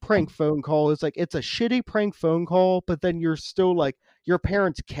 1 prank phone call is like, it's a shitty prank phone call, but then you're still like, your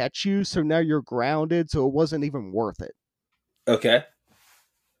parents catch you, so now you're grounded, so it wasn't even worth it. Okay.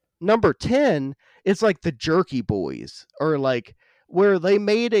 Number 10 is like the Jerky Boys, or like where they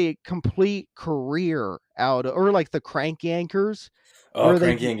made a complete career out of, or like the Crank Yankers. Oh,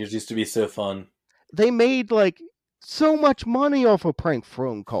 Crank Yankers used to be so fun. They made like so much money off of prank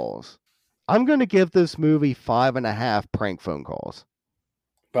phone calls. I'm going to give this movie 5.5 prank phone calls.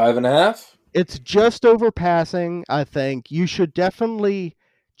 5.5? It's just overpassing, I think. You should definitely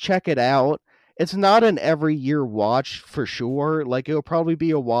check it out. It's not an every year watch for sure. Like, it'll probably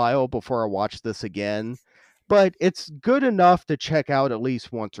be a while before I watch this again. But it's good enough to check out at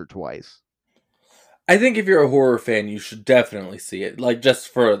least once or twice. I think if you're a horror fan, you should definitely see it. Like, just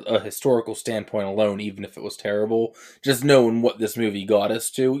for a historical standpoint alone, even if it was terrible, just knowing what this movie got us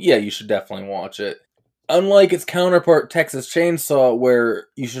to, yeah, you should definitely watch it. Unlike its counterpart, Texas Chainsaw, where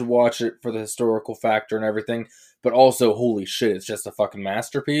you should watch it for the historical factor and everything, but also, holy shit, it's just a fucking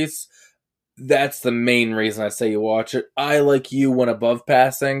masterpiece. That's the main reason I say you watch it. I, like you, went above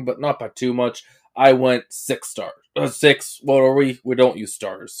passing, but not by too much. I went 6 stars. 6, what are we? We don't use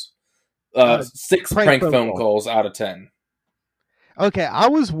stars. 6 prank phone calls out of 10. Okay, I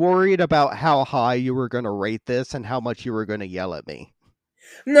was worried about how high you were going to rate this and how much you were going to yell at me.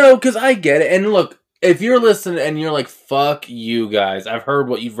 No, because I get it. And look, if you're listening and you're like, fuck you guys, I've heard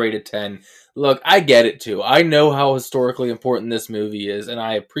what you've rated 10. Look, I get it too. I know how historically important this movie is, and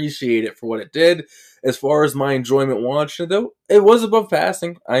I appreciate it for what it did. As far as my enjoyment watching it, though, it was above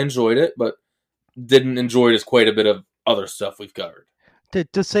passing. I enjoyed it, but didn't enjoy it as quite a bit of other stuff we've covered.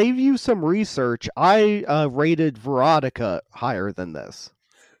 To save you some research, I rated Veronica higher than this.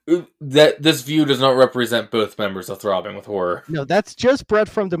 That this view does not represent both members of Throbbing with Horror. No, that's just Brett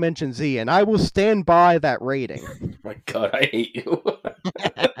from Dimension Z, and I will stand by that rating. My God, I hate you.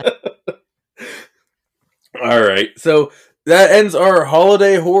 All right, so that ends our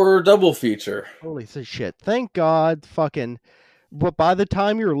holiday horror double feature. Holy shit. Thank God, fucking... But by the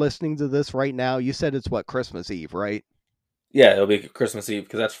time you're listening to this right now, you said it's what, Christmas Eve, right? Yeah, it'll be Christmas Eve,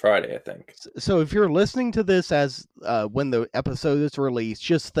 because that's Friday, I think. So if you're listening to this as when the episode is released,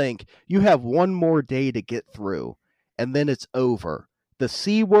 just think, you have one more day to get through, and then it's over. The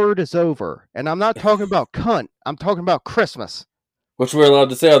C word is over. And I'm not talking about cunt. I'm talking about Christmas. Which we're allowed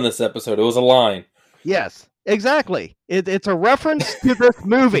to say on this episode. It was a line. Yes, exactly. It's a reference to this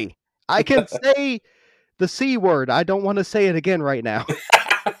movie. I can say the C word. I don't want to say it again right now.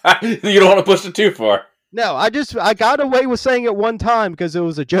 You don't want to push it too far. No, I got away with saying it one time because it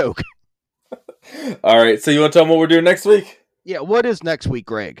was a joke. All right, so you want to tell them what we're doing next week? Yeah, what is next week,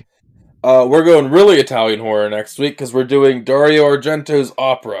 Greg? We're going really Italian horror next week because we're doing Dario Argento's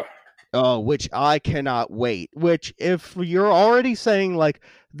Opera. Oh, which I cannot wait. Which, if you're already saying, like,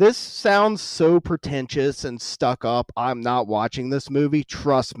 this sounds so pretentious and stuck up, I'm not watching this movie,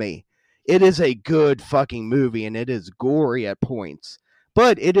 trust me. It is a good fucking movie, and it is gory at points.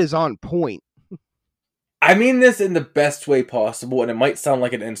 But it is on point. I mean this in the best way possible, and it might sound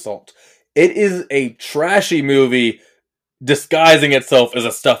like an insult. It is a trashy movie disguising itself as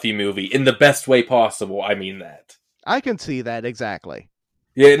a stuffy movie in the best way possible. I mean that. I can see that, exactly.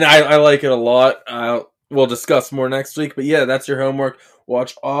 Yeah, and I like it a lot. We'll discuss more next week, but yeah, that's your homework.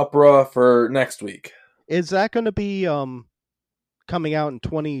 Watch Opera for next week. Is that going to be coming out in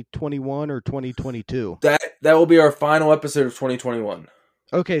 2021 or 2022? That will be our final episode of 2021.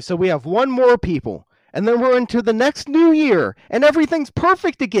 Okay, so we have one more, people. And then we're into the next new year, and everything's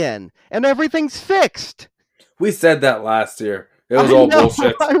perfect again, and everything's fixed. We said that last year. It was all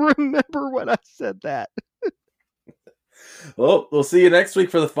bullshit. I remember when I said that. Well, we'll see you next week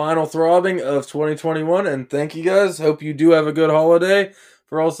for the final throbbing of 2021, and thank you guys. Hope you do have a good holiday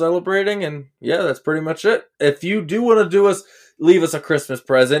for all celebrating, and yeah, that's pretty much it. If you do want to leave us a Christmas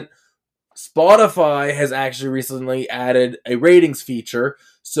present, Spotify has actually recently added a ratings feature,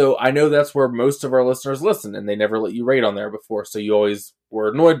 so I know that's where most of our listeners listen, and they never let you rate on there before, so you always were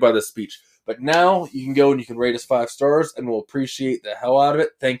annoyed by this speech. But now you can go and you can rate us 5 stars, and we'll appreciate the hell out of it.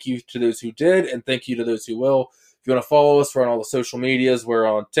 Thank you to those who did, and thank you to those who will. If you want to follow us, we're on all the social medias. We're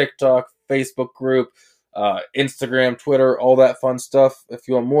on TikTok, Facebook group, Instagram, Twitter, all that fun stuff. If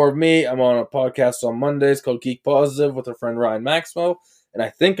you want more of me, I'm on a podcast on Mondays called Geek Positive with our friend Ryan Maxwell. And I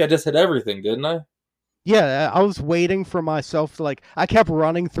think I just hit everything, didn't I? Yeah, I was waiting for myself to, I kept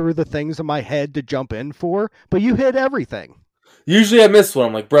running through the things in my head to jump in for, but you hit everything. Usually I miss one.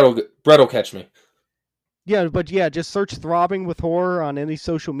 I'm like, Brett will catch me. Yeah, but yeah, just search Throbbing with Horror on any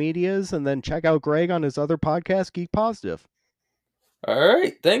social medias, and then check out Greg on his other podcast, Geek Positive. All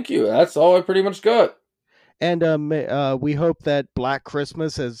right, thank you. That's all I pretty much got. And we hope that Black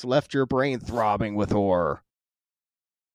Christmas has left your brain throbbing with horror.